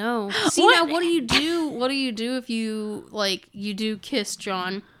want to know. See, What? now what do you do? What do you do if you, like, you do kiss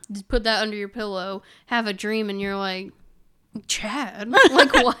John, just put that under your pillow, have a dream, and you're like, Chad?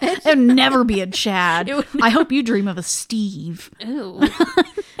 Like, what? It would never be a Chad. It would I hope you dream of a Steve. Ew.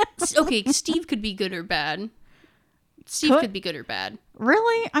 Okay, Steve could be good or bad. Steve could be good or bad.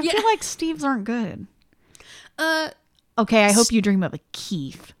 Really? I Yeah. feel like Steves aren't good. Okay, I hope you dream of a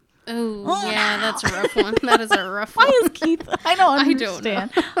Keith. Oh, yeah, that's a rough one. That is a rough Why one. is Keith? I don't I don't know.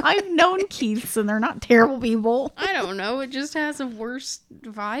 understand. I've known Keiths and they're not terrible people. I don't know. It just has a worse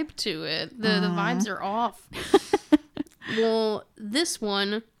vibe to it. The vibes are off. Well, this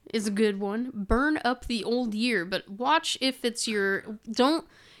one is a good one. Burn up the old year, but watch if it's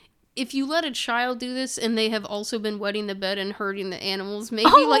if you let a child do this and they have also been wetting the bed and hurting the animals, maybe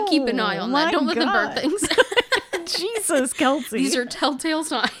like keep an eye on that. my Don't let them burn God. things. Jesus, Kelsey. These are telltale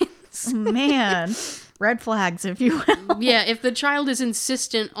signs. Man, red flags, if you will. Yeah, if the child is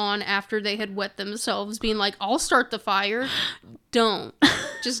insistent on, after they had wet themselves, being like, I'll start the fire, don't.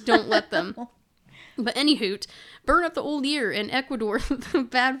 Just don't let them. But anywho, burn up the old year in Ecuador. The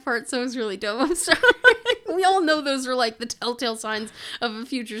bad part, so it's really dumb. I'm sorry. We all know those are like the telltale signs of a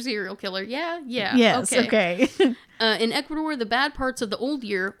future serial killer. Yeah. Yes, okay. In Ecuador, the bad parts of the old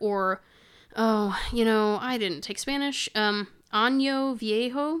year, or, I didn't take Spanish, Año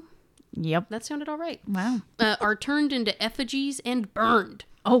Viejo, Yep. that sounded all right, Wow. are turned into effigies and burned.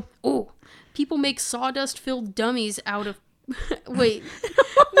 Oh. People make sawdust-filled dummies out of... Wait.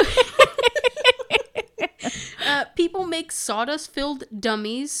 People make sawdust-filled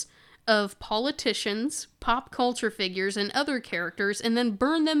dummies of politicians, pop culture figures, and other characters, and then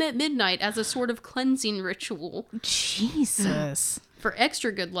burn them at midnight as a sort of cleansing ritual. Jesus. For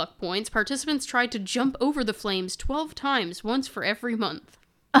extra good luck points, participants tried to jump over the flames 12 times, once for every month.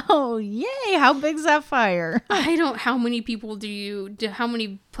 Oh, yay. How big's that fire? How many people how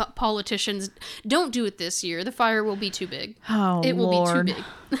many politicians don't do it this year? The fire will be too big. Oh, It will Lord. be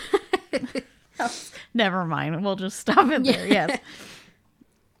too big. Never mind. We'll just stop it there. Yes.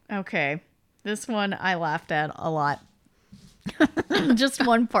 Okay. This one I laughed at a lot. Just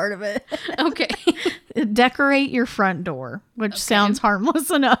one part of it. Okay. Decorate your front door, which sounds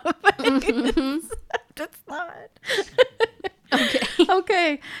harmless enough. It's not.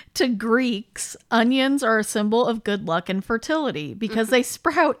 Okay. To Greeks, onions are a symbol of good luck and fertility because they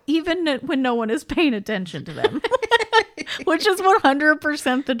sprout even when no one is paying attention to them. Which is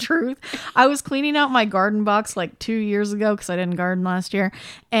 100% the truth. I was cleaning out my garden box like 2 years ago because I didn't garden last year.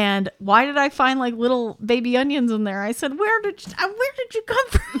 And why did I find like little baby onions in there? I said, where did you come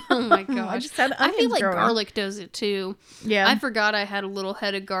from? Oh my gosh. I just had I onions feel like growing. garlic does it too. Yeah. I forgot I had a little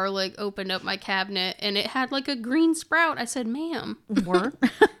head of garlic, opened up my cabinet, and it had like a green sprout. I said, ma'am.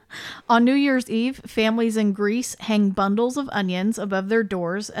 On New Year's Eve, families in Greece hang bundles of onions above their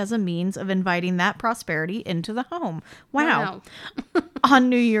doors as a means of inviting that prosperity into the home. Wow. On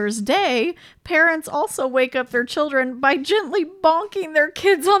New Year's Day, parents also wake up their children by gently bonking their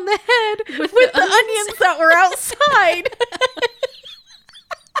kids on the head with the onions that were outside.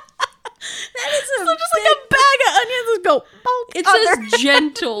 That is So just like a bag of onions and go bonk. It on their- says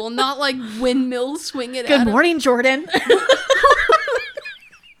gentle, not like windmill swing it Good at 'em. morning, Jordan.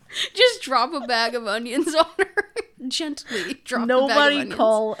 Just drop a bag of onions on her. Gently drop a bag of Nobody onions.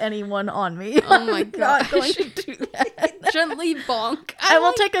 call anyone on me. Oh my I'm not gosh. going to do that. Gently bonk. I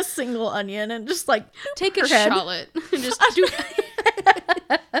will take a single onion and just like Take a her head. shallot. Just do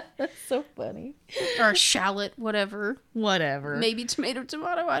That's so funny. or a shallot, whatever. Whatever. Maybe tomato,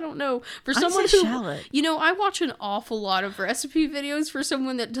 I don't know. For I someone say who, shallot. I watch an awful lot of recipe videos for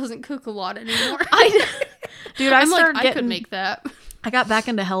someone that doesn't cook a lot anymore. Dude, I I'm like, started I getting. could make that. I got back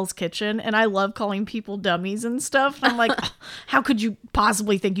into Hell's Kitchen, and I love calling people dummies and stuff. I'm like, how could you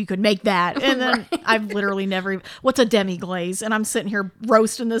possibly think you could make that? And then I've literally never. What's a demi glaze? And I'm sitting here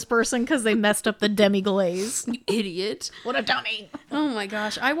roasting this person because they messed up the demi glaze. You idiot. What a dummy! Oh my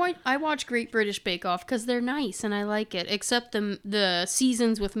gosh. I watch Great British Bake Off because they're nice and I like it. Except the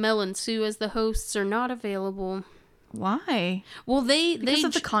seasons with Mel and Sue as the hosts are not available. Why? Well, Because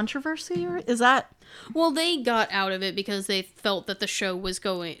of the controversy, or is that? Well, they got out of it because they felt that the show was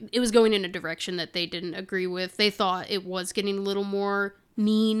going in a direction that they didn't agree with. They thought it was getting a little more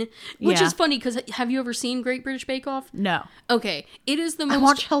mean, which Yeah. is funny because have you ever seen Great British Bake Off? No. Okay, it is the I most.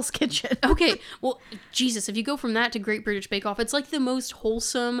 watch Hell's Kitchen. Okay, well, Jesus, if you go from that to Great British Bake Off, it's like the most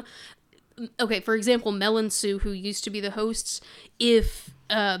wholesome. Okay, for example, Mel and Sue, who used to be the hosts, if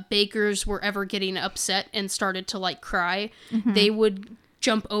bakers were ever getting upset and started to like cry, they would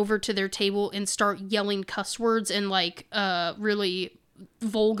jump over to their table and start yelling cuss words and like really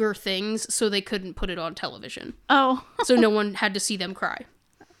vulgar things so they couldn't put it on television. Oh, So no one had to see them cry.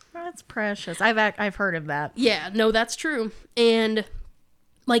 that's precious. I've heard of that. Yeah, no, that's true. And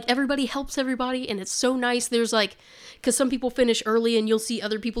like everybody helps everybody and it's so nice. There's like, because some people finish early and you'll see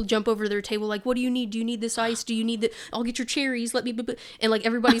other people jump over their table like, what do you need? Do you need this ice? Do you need that? I'll get your cherries. Let me, and like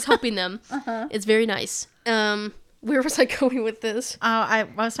everybody's helping them. It's very nice. Where was I going with this? I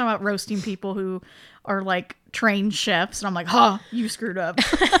was talking about roasting people who are like trained chefs, and I'm like, you screwed up.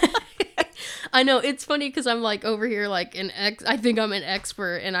 I know, it's funny because I'm like over here like I think I'm an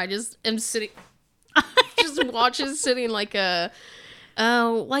expert and I just am sitting, sitting like a,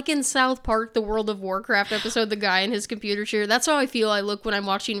 like in South Park, the World of Warcraft episode, the guy in his computer chair. That's how I feel I look when I'm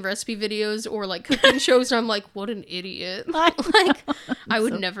watching recipe videos or like cooking shows and I'm like, what an idiot. Like, I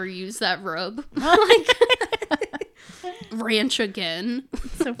would never use that rub. Like, ranch again.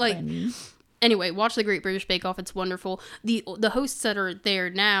 So Like, funny. Anyway, watch the Great British Bake Off. It's wonderful. The hosts that are there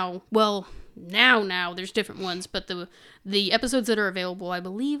now, well, now there's different ones, but the episodes that are available, I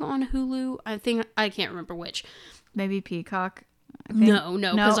believe, on Hulu. I can't remember which. Maybe Peacock. I think. No,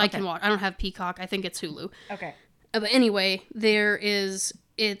 because I Okay. can watch. I don't have Peacock. I think it's Hulu. Okay. But anyway,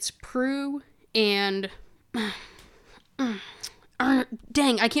 it's Prue and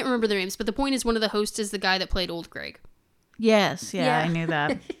dang, I can't remember their names. But the point is, one of the hosts is the guy that played Old Greg. Yes. Yeah, Yeah. I knew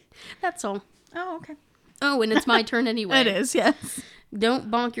that. That's all. Oh, okay. Oh, and it's my turn anyway. It is. Yes.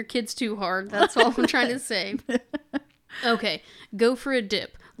 Don't bonk your kids too hard. That's all I'm trying to say. Okay, go for a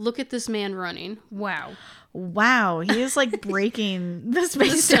dip. Look at this man running. Wow. Wow. He is like breaking the The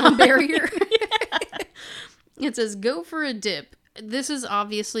space sound barrier. It says, go for a dip. This is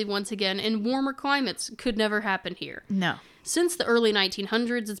obviously, once again, in warmer climates. Could never happen here. No. Since the early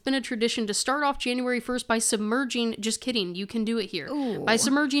 1900s, it's been a tradition to start off January 1st by submerging, just kidding, you can do it here, by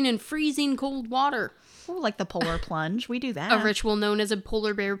submerging in freezing cold water. Oh, like the polar plunge. We do that. A ritual known as a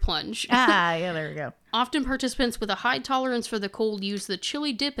polar bear plunge. Yeah, there we go. Often participants with a high tolerance for the cold use the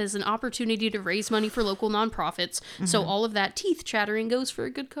chilly dip as an opportunity to raise money for local nonprofits. So all of that teeth chattering goes for a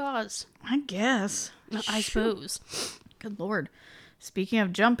good cause. I guess. I suppose. Good Lord. Speaking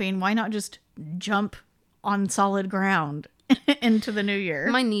of jumping, why not just jump on solid ground into the new year?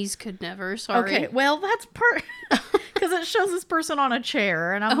 My knees could never, sorry. Okay, well, that's part... Because it shows this person on a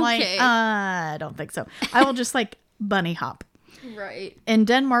chair, and I'm like, Okay. I don't think so. I will just, like, bunny hop. Right. In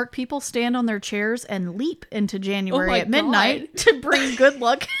Denmark, people stand on their chairs and leap into January my at midnight to bring good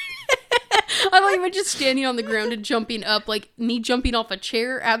luck. I thought you meant just standing on the ground and jumping up, like me jumping off a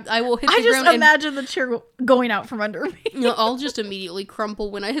chair. I will hit the I just ground and imagine the chair going out from under me. I'll just immediately crumple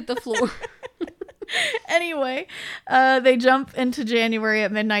when I hit the floor. Anyway, they jump into January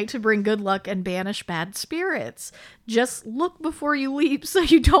at midnight to bring good luck and banish bad spirits. Just look before you leap so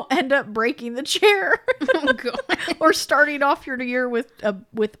you don't end up breaking the chair Oh, God. or starting off your year with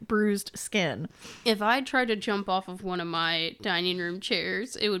bruised skin. If I tried to jump off of one of my dining room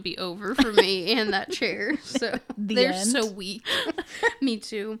chairs, it would be over for me and that chair. So they're end. so weak. Me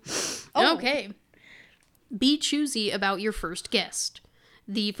too. Oh. Okay. Be choosy about your first guest.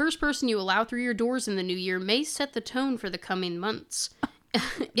 The first person you allow through your doors in the new year may set the tone for the coming months.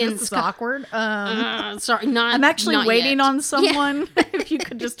 This is awkward. Sorry, not. I'm actually not waiting yet. on someone. If you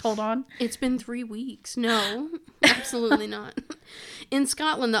could just hold on. It's been 3 weeks. No, absolutely not. In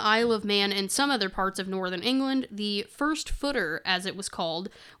Scotland, the Isle of Man, and some other parts of northern England, the first footer, as it was called,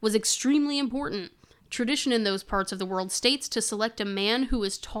 was extremely important. Tradition in those parts of the world states to select a man who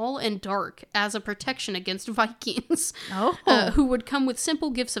is tall and dark as a protection against Vikings, who would come with simple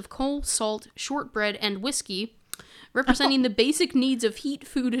gifts of coal, salt, shortbread, and whiskey, representing the basic needs of heat,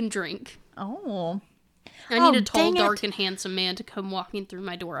 food, and drink. Oh. I need a dang tall, it. dark, and handsome man to come walking through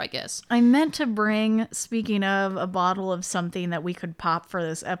my door, I guess. I meant to bring, speaking of, a bottle of something that we could pop for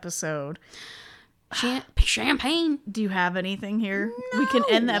this episode. Champagne. Do you have anything here? We can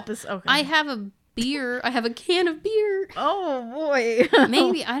end the episode. Okay. I have a beer. I have a can of beer. Oh, boy.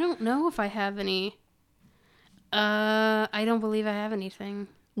 Maybe. I don't know if I have any. I don't believe I have anything.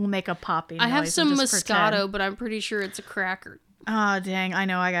 We'll make a popping I have noise some and just Moscato, pretend. but I'm pretty sure it's a cracker. Oh, dang. I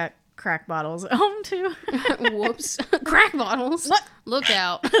know I got crack bottles at home, too. Whoops. Crack bottles. What? Look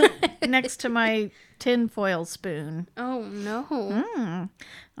out. Next to my tin foil spoon. Oh, no.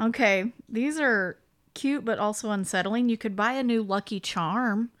 Okay. These are cute, but also unsettling. You could buy a new Lucky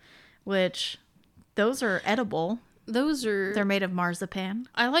Charm, which those are edible. Those are... They're made of marzipan.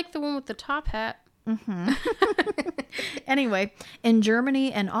 I like the one with the top hat. Anyway, in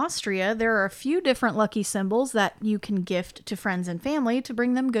Germany and Austria, there are a few different lucky symbols that you can gift to friends and family to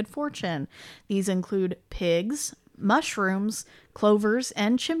bring them good fortune. These include pigs, mushrooms, clovers,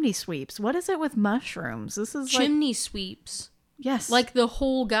 and chimney sweeps. What is it with mushrooms? This is Chimney sweeps. yes. Like the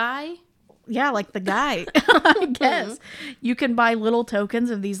whole guy? Yeah, like the guy, I guess. You can buy little tokens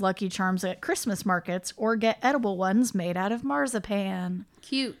of these lucky charms at Christmas markets or get edible ones made out of marzipan.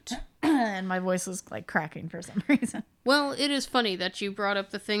 Cute. And my voice is like cracking for some reason. Well, it is funny that you brought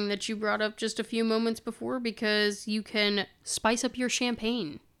up the thing that you brought up just a few moments before because you can spice up your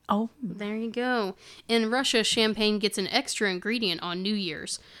champagne. Oh, There you go. In Russia, champagne gets an extra ingredient on New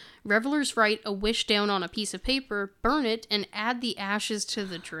Year's. Revelers write a wish down on a piece of paper, burn it, and add the ashes to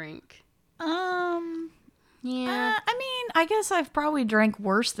the drink. Yeah. I mean, I guess I've probably drank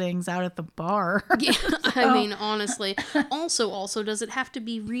worse things out at the bar. Yeah, I mean, honestly. Also, does it have to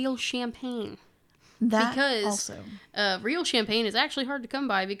be real champagne? That Because also. real champagne is actually hard to come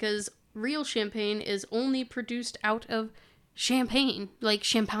by because real champagne is only produced out of champagne, like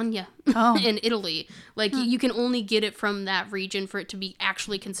champagne Oh. in Italy. Like you can only get it from that region for it to be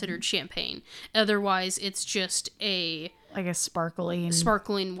actually considered champagne. Otherwise, it's just a Like a sparkling.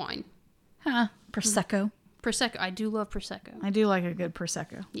 sparkling wine. Huh. Prosecco. Prosecco. I do love Prosecco. I do like a good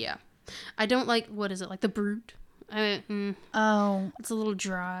Prosecco. Yeah. I don't like, what is it, like the Brut? Oh. It's a little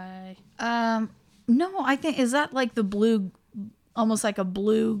dry. No, I think, is that like the blue, almost like a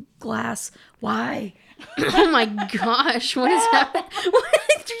blue glass? Why? Oh my gosh, what is happening?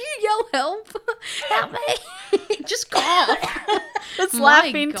 Did you yell help? Help me! Just cough. It's My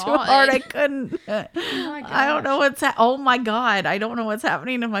laughing too God. hard. I couldn't. my I don't know what's oh my God. I don't know what's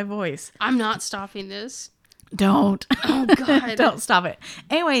happening to my voice. I'm not stopping this. Don't. Oh God. Don't stop it.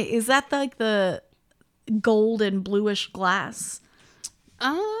 Anyway, is that like the gold and bluish glass?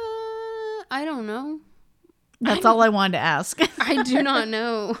 I don't know. That's all I wanted to ask. I do not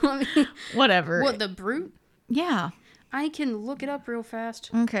know. Whatever. What, the Brut? Yeah. I can look it up real fast.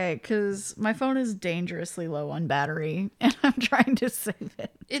 Okay, because my phone is dangerously low on battery, and I'm trying to save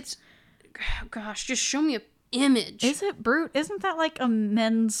it. It's, gosh, just show me a image. Is it Brute? Isn't that like a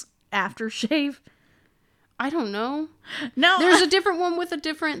men's aftershave? I don't know. No. There's a different one with a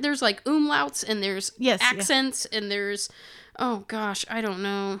different, there's like umlauts and there's Yes, yeah. accents and there's, oh gosh, I don't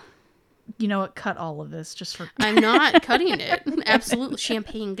know. You know what? Cut all of this just for I'm not cutting it. Absolutely.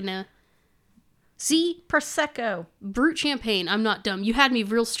 Champagne. See? Prosecco. Brut champagne. I'm not dumb. You had me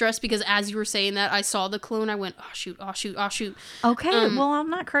real stressed because as you were saying that, I saw the cologne. I went, oh shoot, oh shoot, oh shoot. Okay, well, I'm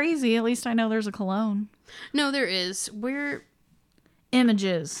not crazy. At least I know there's a cologne. No, there is. Where?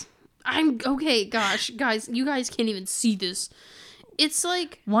 Images. I'm, okay, gosh, guys, you guys can't even see this. It's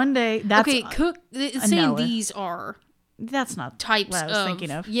like, One day, that's okay, it's saying no. these are that's not types what I was of, thinking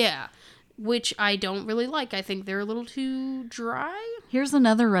of. yeah, which I don't really like. I think they're a little too dry. Here's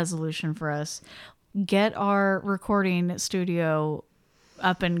another resolution for us. Get our recording studio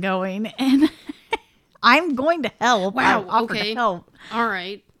up and going, and I'm going to help. Wow, I've offered okay. to help. All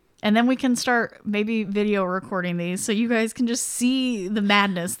right. And then we can start maybe video recording these so you guys can just see the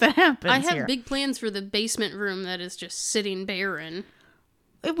madness that happens I have here. big plans for the basement room that is just sitting barren.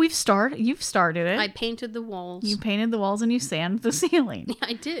 You've started it. I painted the walls. You painted the walls and you sanded the ceiling.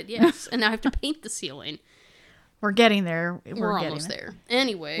 I did, yes. And now I have to paint the ceiling. We're getting there. We're getting almost there.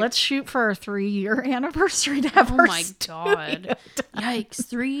 Anyway. Let's shoot for our 3-year anniversary to have Oh our my studio God. Yikes.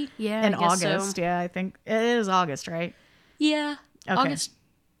 3? Yeah, in I guess August. so. Yeah, I think it is August, right? Yeah. Okay. August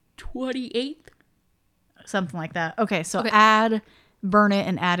 28th? Something like that. Okay, so Okay. burn it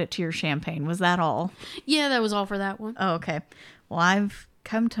and add it to your champagne. Was that all? Yeah, that was all for that one. Oh, okay. Well, I've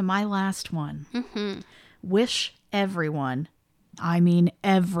come to my last one. Wish everyone, I mean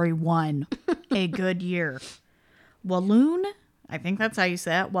everyone, a good year. Walloon, I think that's how you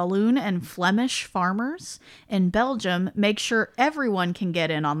say it, Walloon and Flemish farmers in Belgium make sure everyone can get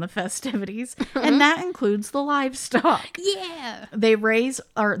in on the festivities, and that includes the livestock. Yeah. They rise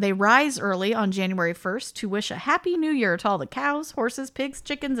early on January 1st to wish a happy new year to all the cows, horses, pigs,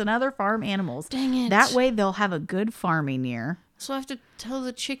 chickens, and other farm animals. Dang it. That way they'll have a good farming year. So I have to tell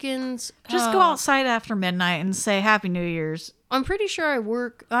the chickens. Just go outside after midnight and say Happy New Year's. I'm pretty sure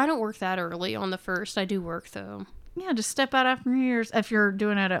I don't work that early on the 1st. I do work though. Yeah, just step out after New Year's if you're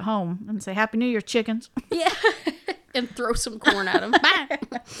doing it at home and say Happy New Year, chickens. Yeah. And throw some corn at them.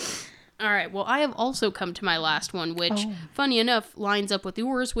 All right. Well, I have also come to my last one, which, funny enough, lines up with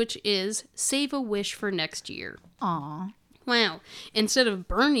yours, which is save a wish for next year. Aw. Wow. Instead of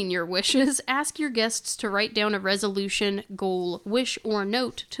burning your wishes, ask your guests to write down a resolution, goal, wish, or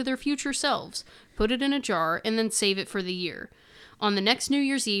note to their future selves. Put it in a jar and then save it for the year. On the next New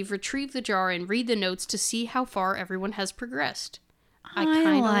Year's Eve, retrieve the jar and read the notes to see how far everyone has progressed. I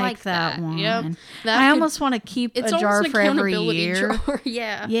kind of like that one. Yep. I almost want to keep a It's jar almost an for every accountability year. jar.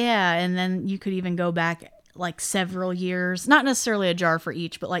 Yeah. Yeah, and then you could even go back like several years. Not necessarily a jar for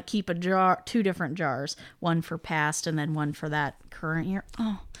each, but like keep a jar, 2 different jars, one for past and then one for that current year.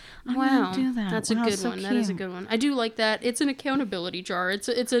 Oh, I Wow. want to do that. That's a Wow, good so one. That is a cute. good one. I do like that. It's an accountability jar. It's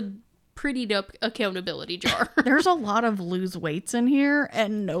a prettied up accountability jar. There's a lot of lose weights in here,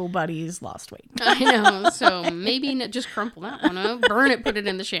 and nobody's lost weight. I know. So maybe just crumple that one up, burn it, put it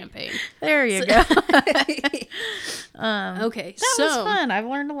in the champagne. There you go. Okay, That so was fun. I've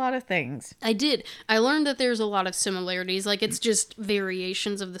learned a lot of things. I did. I learned that there's a lot of similarities. Like it's just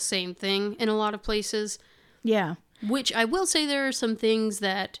variations of the same thing in a lot of places. Yeah. Which I will say there are some things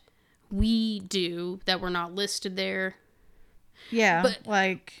that we do that were not listed there. Yeah. But-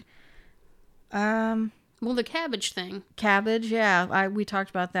 like, Well, the cabbage thing. cabbage. Yeah. We talked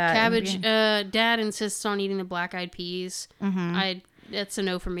about that. Cabbage. Dad insists on eating the black-eyed peas. I That's a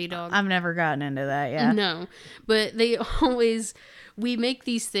no for me, dog. I've never gotten into that. Yeah. No, but we make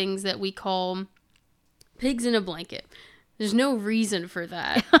these things that we call pigs in a blanket. There's no reason for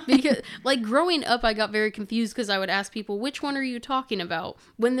that. Because, like, growing up, I got very confused because I would ask people, which one are you talking about?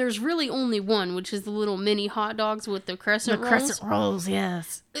 When there's really only one, which is the little mini hot dogs with the crescent rolls. Crescent rolls,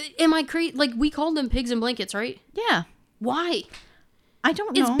 yes. Am I crazy? Like, we called them pigs in blankets, right? Yeah. Why? I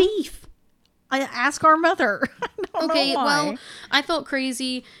don't know. It's beef. I ask our mother. I don't know why. Well, I felt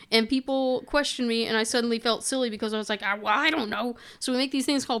crazy, and people questioned me, and I suddenly felt silly because I was like, well, I don't know. So we make these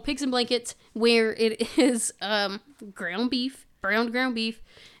things called pigs in blankets, where it is ground beef, browned ground beef,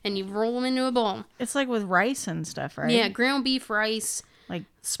 and you roll them into a ball. It's like with rice and stuff, right? Yeah, ground beef, rice, like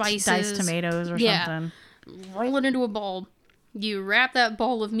spices, diced tomatoes or something. Roll it into a ball. You wrap that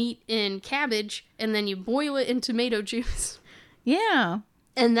ball of meat in cabbage, and then you boil it in tomato juice. Yeah.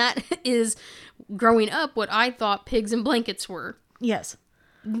 And that is, growing up, what I thought pigs in blankets were. Yes.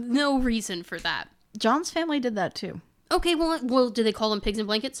 No reason for that. John's family did that too. Okay, well, do they call them pigs in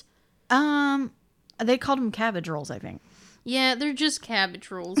blankets? They called them cabbage rolls, I think. Yeah, they're just cabbage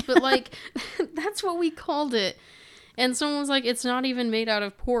rolls, but like, that's what we called it. And someone was like, it's not even made out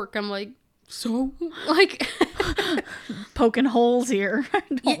of pork. I'm like, so? Like, poking holes here. I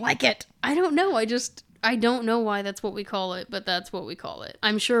don't like it. I don't know. I don't know why that's what we call it, but that's what we call it.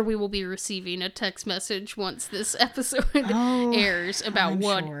 I'm sure we will be receiving a text message once this episode airs about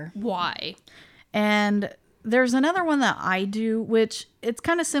why. And there's another one that I do, which it's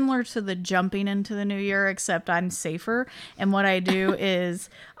kind of similar to the jumping into the new year, except I'm safer. And what I do is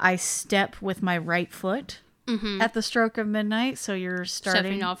I step with my right foot at the stroke of midnight. So you're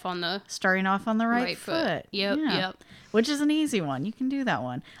starting off on the right foot. Yep. Which is an easy one. You can do that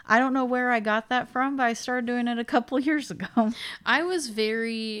one. I don't know where I got that from, but I started doing it a couple years ago. I was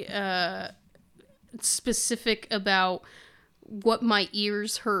very specific about what my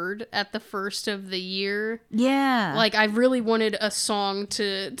ears heard at the first of the year. Yeah. Like, I really wanted a song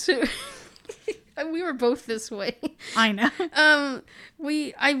to we were both this way. I know.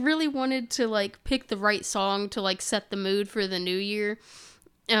 I really wanted to, like, pick the right song to, like, set the mood for the new year.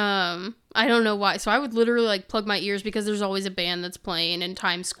 I don't know why. So I would literally, like, plug my ears because there's always a band that's playing in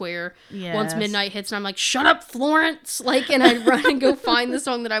Times Square. Yes. Once midnight hits, and I'm like, shut up, Florence! Like, and I'd run and go find the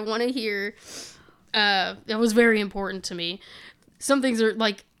song that I want to hear. It was very important to me. Some things are,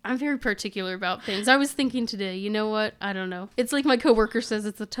 like, I'm very particular about things. I was thinking today, you know what? I don't know. It's like my coworker says,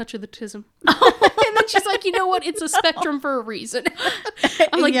 it's a touch of the tism. And then she's like, you know what? It's a spectrum for a reason.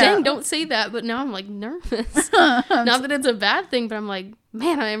 I'm like, dang, don't say that. But now I'm, like, nervous. Not that it's a bad thing, but I'm like,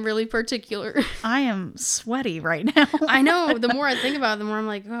 man, I am really particular. I am sweaty right now. I know. The more I think about it, the more I'm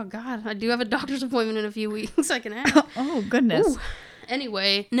like, oh, God, I do have a doctor's appointment in a few weeks. I can ask. Oh, goodness. Ooh.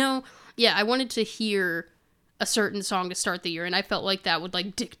 Anyway, no. Yeah, I wanted to hear a certain song to start the year, and I felt like that would,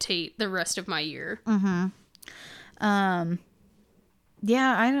 like, dictate the rest of my year.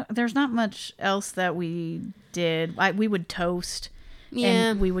 Yeah, there's not much else that we did. We would toast. Yeah.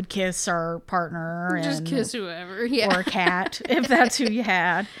 And we would kiss our partner. Just kiss whoever. Yeah. Or a cat, if that's who you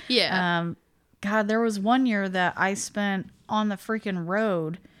had. Yeah. God, there was one year that I spent on the freaking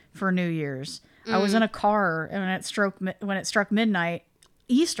road for New Year's. I was in a car, and when it struck midnight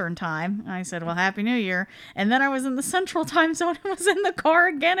Eastern time, I said, well, Happy New Year. And then I was in the Central time zone and was in the car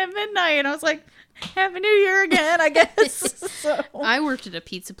again at midnight. And I was like, Happy New Year again, I guess. So. I worked at a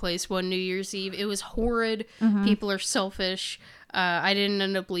pizza place one New Year's Eve. It was horrid. People are selfish. I didn't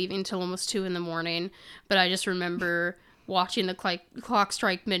end up leaving until almost 2 a.m. But I just remember watching the clock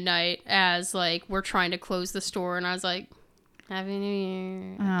strike midnight as, like, we're trying to close the store. And I was like, Happy New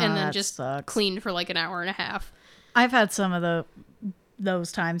Year. And then just cleaned for like an hour and a half. I've had some of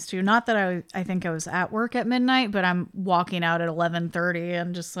those times too. Not that I think I was at work at midnight, but I'm walking out at 11:30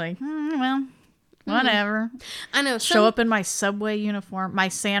 and just like, well, whatever. I know. Show up in my Subway uniform, my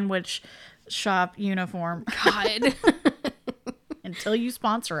sandwich shop uniform. God. Until you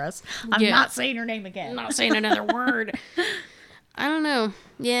sponsor us. I'm not saying your name again. I'm not saying another word. I don't know.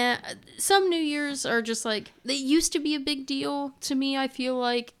 Yeah. Some New Year's are just like, they used to be a big deal to me. I feel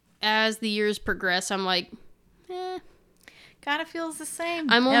like as the years progress, I'm like, kind of feels the same.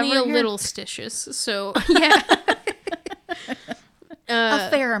 I'm only a little stitious, so yeah. A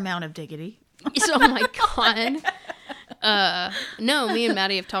fair amount of diggity. Oh my God. No, me and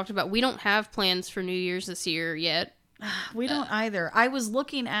Maddie have talked about, we don't have plans for New Year's this year yet. We don't either. I was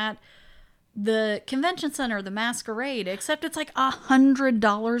looking at the convention center, the Masquerade, except it's like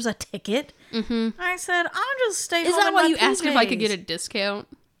 $100 a ticket. I said, I'll just stay home. Is that why you PJs. asked if I could get a discount?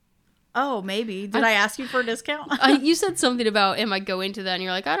 Oh, maybe. Did I ask you for a discount? You said something about, am I going to that? And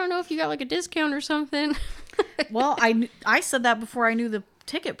you're like, I don't know if you got like a discount or something. Well, I said that before I knew the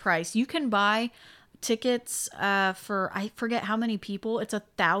ticket price. You can buy tickets for, I forget how many people. It's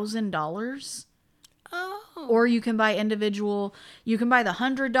 $1,000. Oh. Or you can buy individual. You can buy the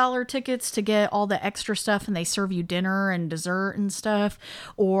 $100 tickets to get all the extra stuff, and they serve you dinner and dessert and stuff.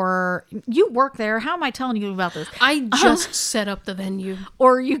 Or you work there. How am I telling you about this? I just set up the venue.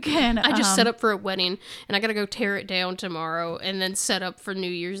 Or you can. I just set up for a wedding, and I gotta go tear it down tomorrow, and then set up for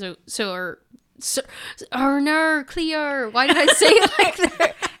New Year's. Clear. Why did I say it like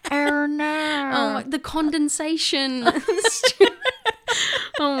that? Oh, the condensation.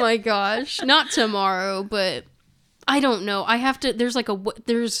 Oh my gosh. Not tomorrow, but I don't know. I have to,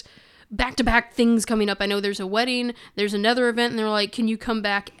 there's back-to-back things coming up. I know there's a wedding, there's another event, and they're like, can you come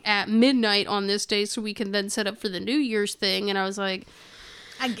back at midnight on this day so we can then set up for the New Year's thing? And I was like,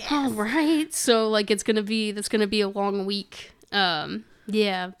 I guess. all right. So like, that's gonna be a long week.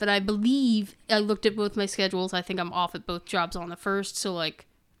 Yeah, but I believe I looked at both my schedules. I think I'm off at both jobs on the 1st. So like,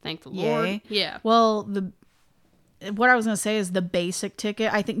 thank the Lord. Yay. Yeah. Well, what I was going to say is the basic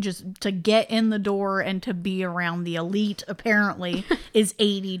ticket, I think just to get in the door and to be around the elite, apparently, is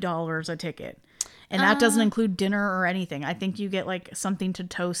 $80 a ticket. And that doesn't include dinner or anything. I think you get like something to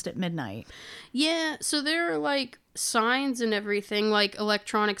toast at midnight. Yeah, so there are like signs and everything, like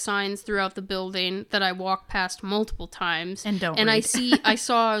electronic signs throughout the building that I walk past multiple times. And don't And read.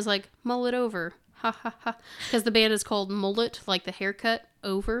 I was like, mull it over. Ha ha ha. Because the band is called Mullet, like the haircut,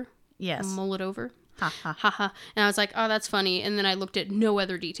 over. Yes. Mull it over. Ha ha. Ha ha. And I was like, oh, that's funny. And then I looked at no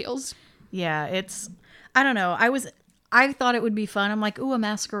other details. Yeah, I don't know. I thought it would be fun. I'm like, ooh, a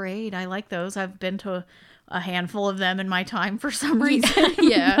masquerade. I like those. I've been to a handful of them in my time for some reason.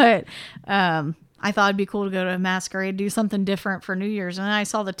 Yeah. But I thought it'd be cool to go to a masquerade, do something different for New Year's. And then I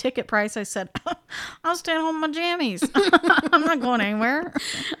saw the ticket price. I said, I'll stay home with my jammies. I'm not going anywhere.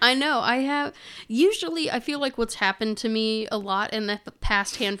 I know. Usually I feel like what's happened to me a lot in the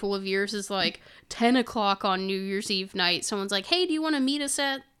past handful of years is like 10 o'clock on New Year's Eve night. Someone's like, hey, do you want to meet us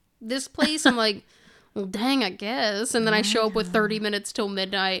at this place? I'm like, well, dang, I guess. And then I show up with 30 minutes till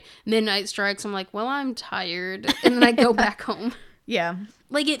midnight. Midnight strikes. I'm like, well, I'm tired. And then I go back home. Yeah.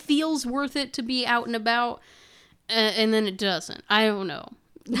 Like, it feels worth it to be out and about. And then it doesn't. I don't know.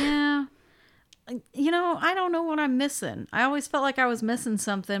 Yeah. I don't know what I'm missing. I always felt like I was missing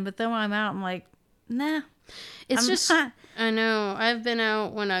something, but then when I'm out, I'm like, nah. It's I'm just, not. I know. I've been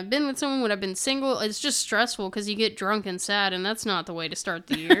out when I've been with someone, when I've been single. It's just stressful because you get drunk and sad, and that's not the way to start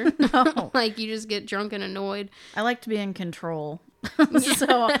the year. No. Like, you just get drunk and annoyed. I like to be in control.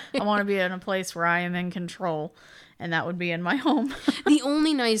 So I want to be in a place where I am in control, and that would be in my home. The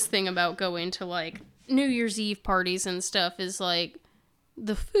only nice thing about going to, like, New Year's Eve parties and stuff is, like,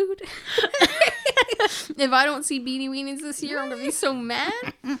 the food. If I don't see Beanie Weenies this year, I'm going to be so mad.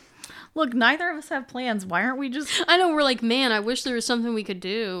 Look, neither of us have plans. Why aren't we just... I know, we're like, man, I wish there was something we could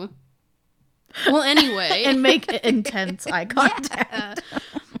do. Well, anyway. and make intense eye contact.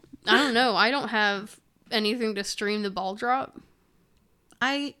 I don't know. I don't have anything to stream the ball drop.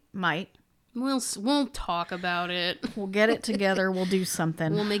 I might. We'll talk about it. We'll get it together. We'll do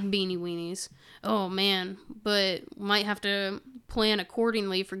something. We'll make Beanie Weenies. Oh, man. But might have to plan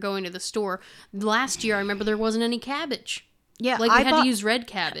accordingly for going to the store. Last year, I remember there wasn't any cabbage. Yeah, Like, we had to use red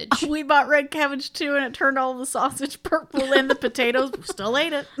cabbage. We bought red cabbage too, and it turned all the sausage purple and the potatoes. Still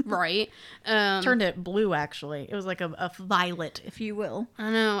ate it. Right. Turned it blue, actually. It was like a violet, if you will.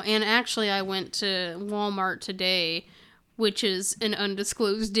 I know. And actually, I went to Walmart today, which is an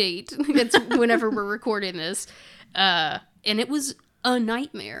undisclosed date. It's whenever we're recording this. And it was a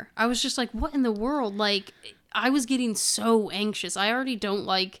nightmare. I was just like, what in the world? Like, I was getting so anxious. I already don't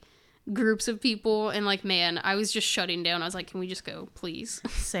like groups of people, and like, man, I was just shutting down. I was like, can we just go, please?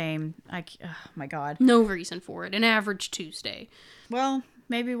 Same. Oh my God. No reason for it. An average Tuesday. Well,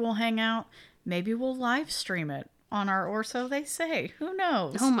 maybe we'll hang out. Maybe we'll live stream it on our Or So They Say. Who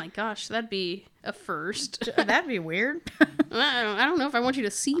knows? Oh my gosh, that'd be a first. That'd be weird. I don't know if I want you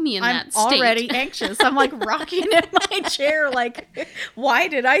to see me in I'm that state. already anxious. I'm like rocking in my chair like, why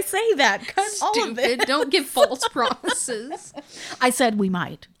did I say that? Cut all of it. Stupid. Don't give false promises. I said we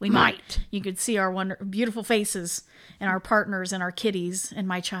might. We might. You could see our beautiful faces and our partners and our kitties and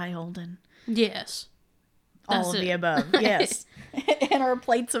my child and Yes. all That's of it. the above. Yes. And our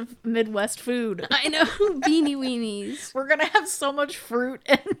plates of Midwest food. I know. Beanie Weenies. We're going to have so much fruit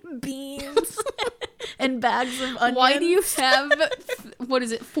and beans and bags of onions. Why do you have,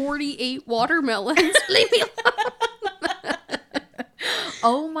 48 watermelons? Leave me alone.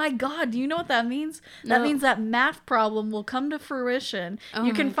 Oh my God. Do you know what that means? That No. means that math problem will come to fruition. Oh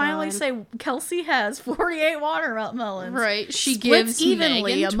you can my finally God. say Kelsey has 48 watermelons. Right. She Splits gives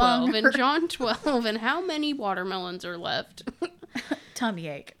evenly Megan among 12 her. and John 12. And how many watermelons are left? Tummy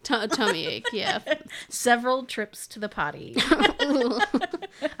ache. Tummy ache, yeah. Several trips to the potty.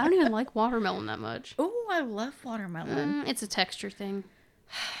 I don't even like watermelon that much. Oh, I love watermelon. It's a texture thing.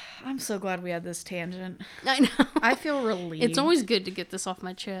 I'm so glad we had this tangent. I know. I feel relieved. It's always good to get this off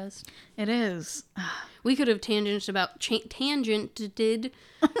my chest. It is. We could have tangented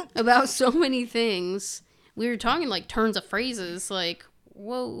about so many things. We were talking like turns of phrases, like,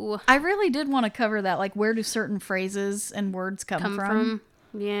 whoa. I really did want to cover that. Like, where do certain phrases and words come from?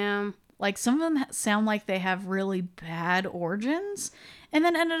 Yeah. Like, some of them sound like they have really bad origins and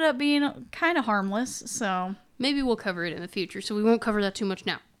then ended up being kind of harmless. So, Maybe we'll cover it in the future, so we won't cover that too much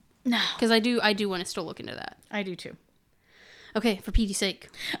now. no. Because I do want to still look into that. I do too. Okay, for Petey's sake.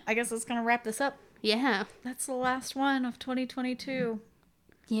 I guess that's going to wrap this up. Yeah. That's the last one of 2022.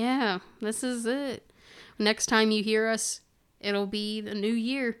 Yeah, this is it. Next time you hear us, it'll be the new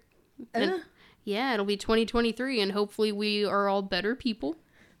year. And- yeah, it'll be 2023, and hopefully we are all better people.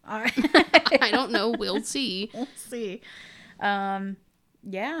 All right. I don't know. We'll see. We'll see.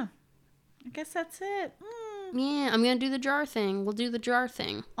 Yeah. I guess that's it. Yeah, I'm going to do the jar thing. We'll do the jar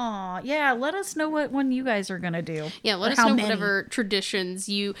thing. Aw, yeah. Let us know what one you guys are going to do. Yeah, let Or us how know many. whatever traditions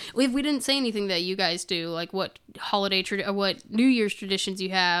if we didn't say anything that you guys do, like what holiday or what New Year's traditions you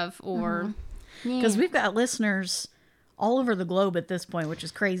have, or Because we've got listeners all over the globe at this point, which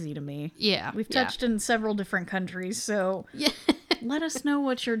is crazy to me. yeah, We've touched in several different countries, so Yeah, let us know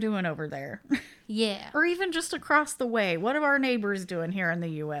what you're doing over there. yeah. Or even just across the way. What are our neighbors doing here in the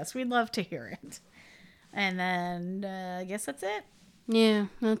U.S.? We'd love to hear it. And then, I guess that's it. Yeah,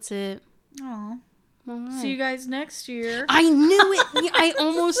 that's it. Aw. All See you guys next year. I knew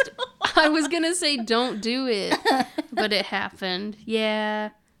it. I was going to say don't do it, but it happened. Yeah,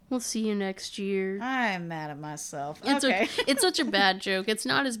 we'll see you next year. I'm mad at myself. It's Okay. it's such a bad joke. It's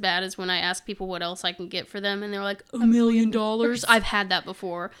not as bad as when I ask people what else I can get for them, and they're like, $1 million? I've had that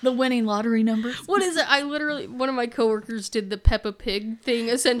before. The winning lottery numbers. What is it? One of my coworkers did the Peppa Pig thing,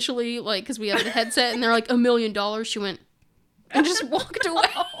 essentially, like, because we have the headset, and they're like, $1 million. She went and just walked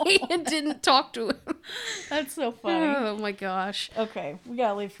away and didn't talk to him. That's so funny. Oh my gosh. Okay, we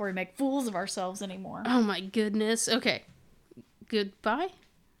gotta leave before we make fools of ourselves anymore. Oh my goodness. Okay. Goodbye?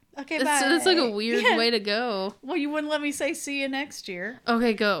 Okay, That's, bye. that's like a weird Yeah. way to go. Well, you wouldn't let me say see you next year.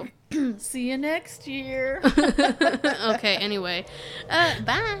 Okay, go. See you next year. Okay, anyway.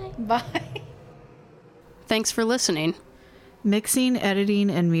 Bye. Bye. Thanks for listening. Mixing, editing,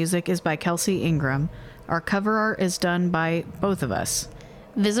 and music is by Kelsey Ingram. Our cover art is done by both of us.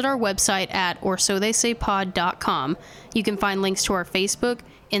 Visit our website at orsotheysaypod.com. You can find links to our Facebook,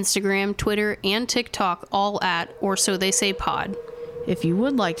 Instagram, Twitter, and TikTok, all at orsotheysaypod. If you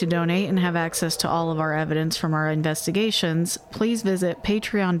would like to donate and have access to all of our evidence from our investigations, please visit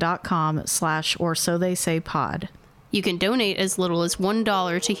patreon.com/orsotheysaypod. You can donate as little as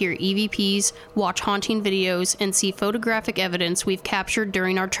 $1 to hear EVPs, watch haunting videos, and see photographic evidence we've captured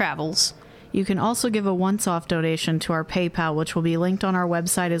during our travels. You can also give a once-off donation to our PayPal, which will be linked on our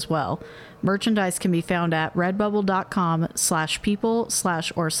website as well. Merchandise can be found at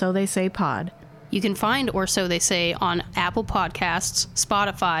redbubble.com/people/orsotheysaypod. You can find Or So They Say on Apple Podcasts,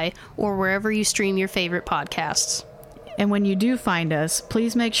 Spotify, or wherever you stream your favorite podcasts. And when you do find us,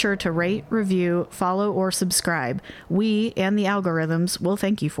 please make sure to rate, review, follow, or subscribe. We and the algorithms will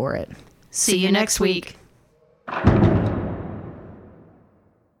thank you for it. See you next week.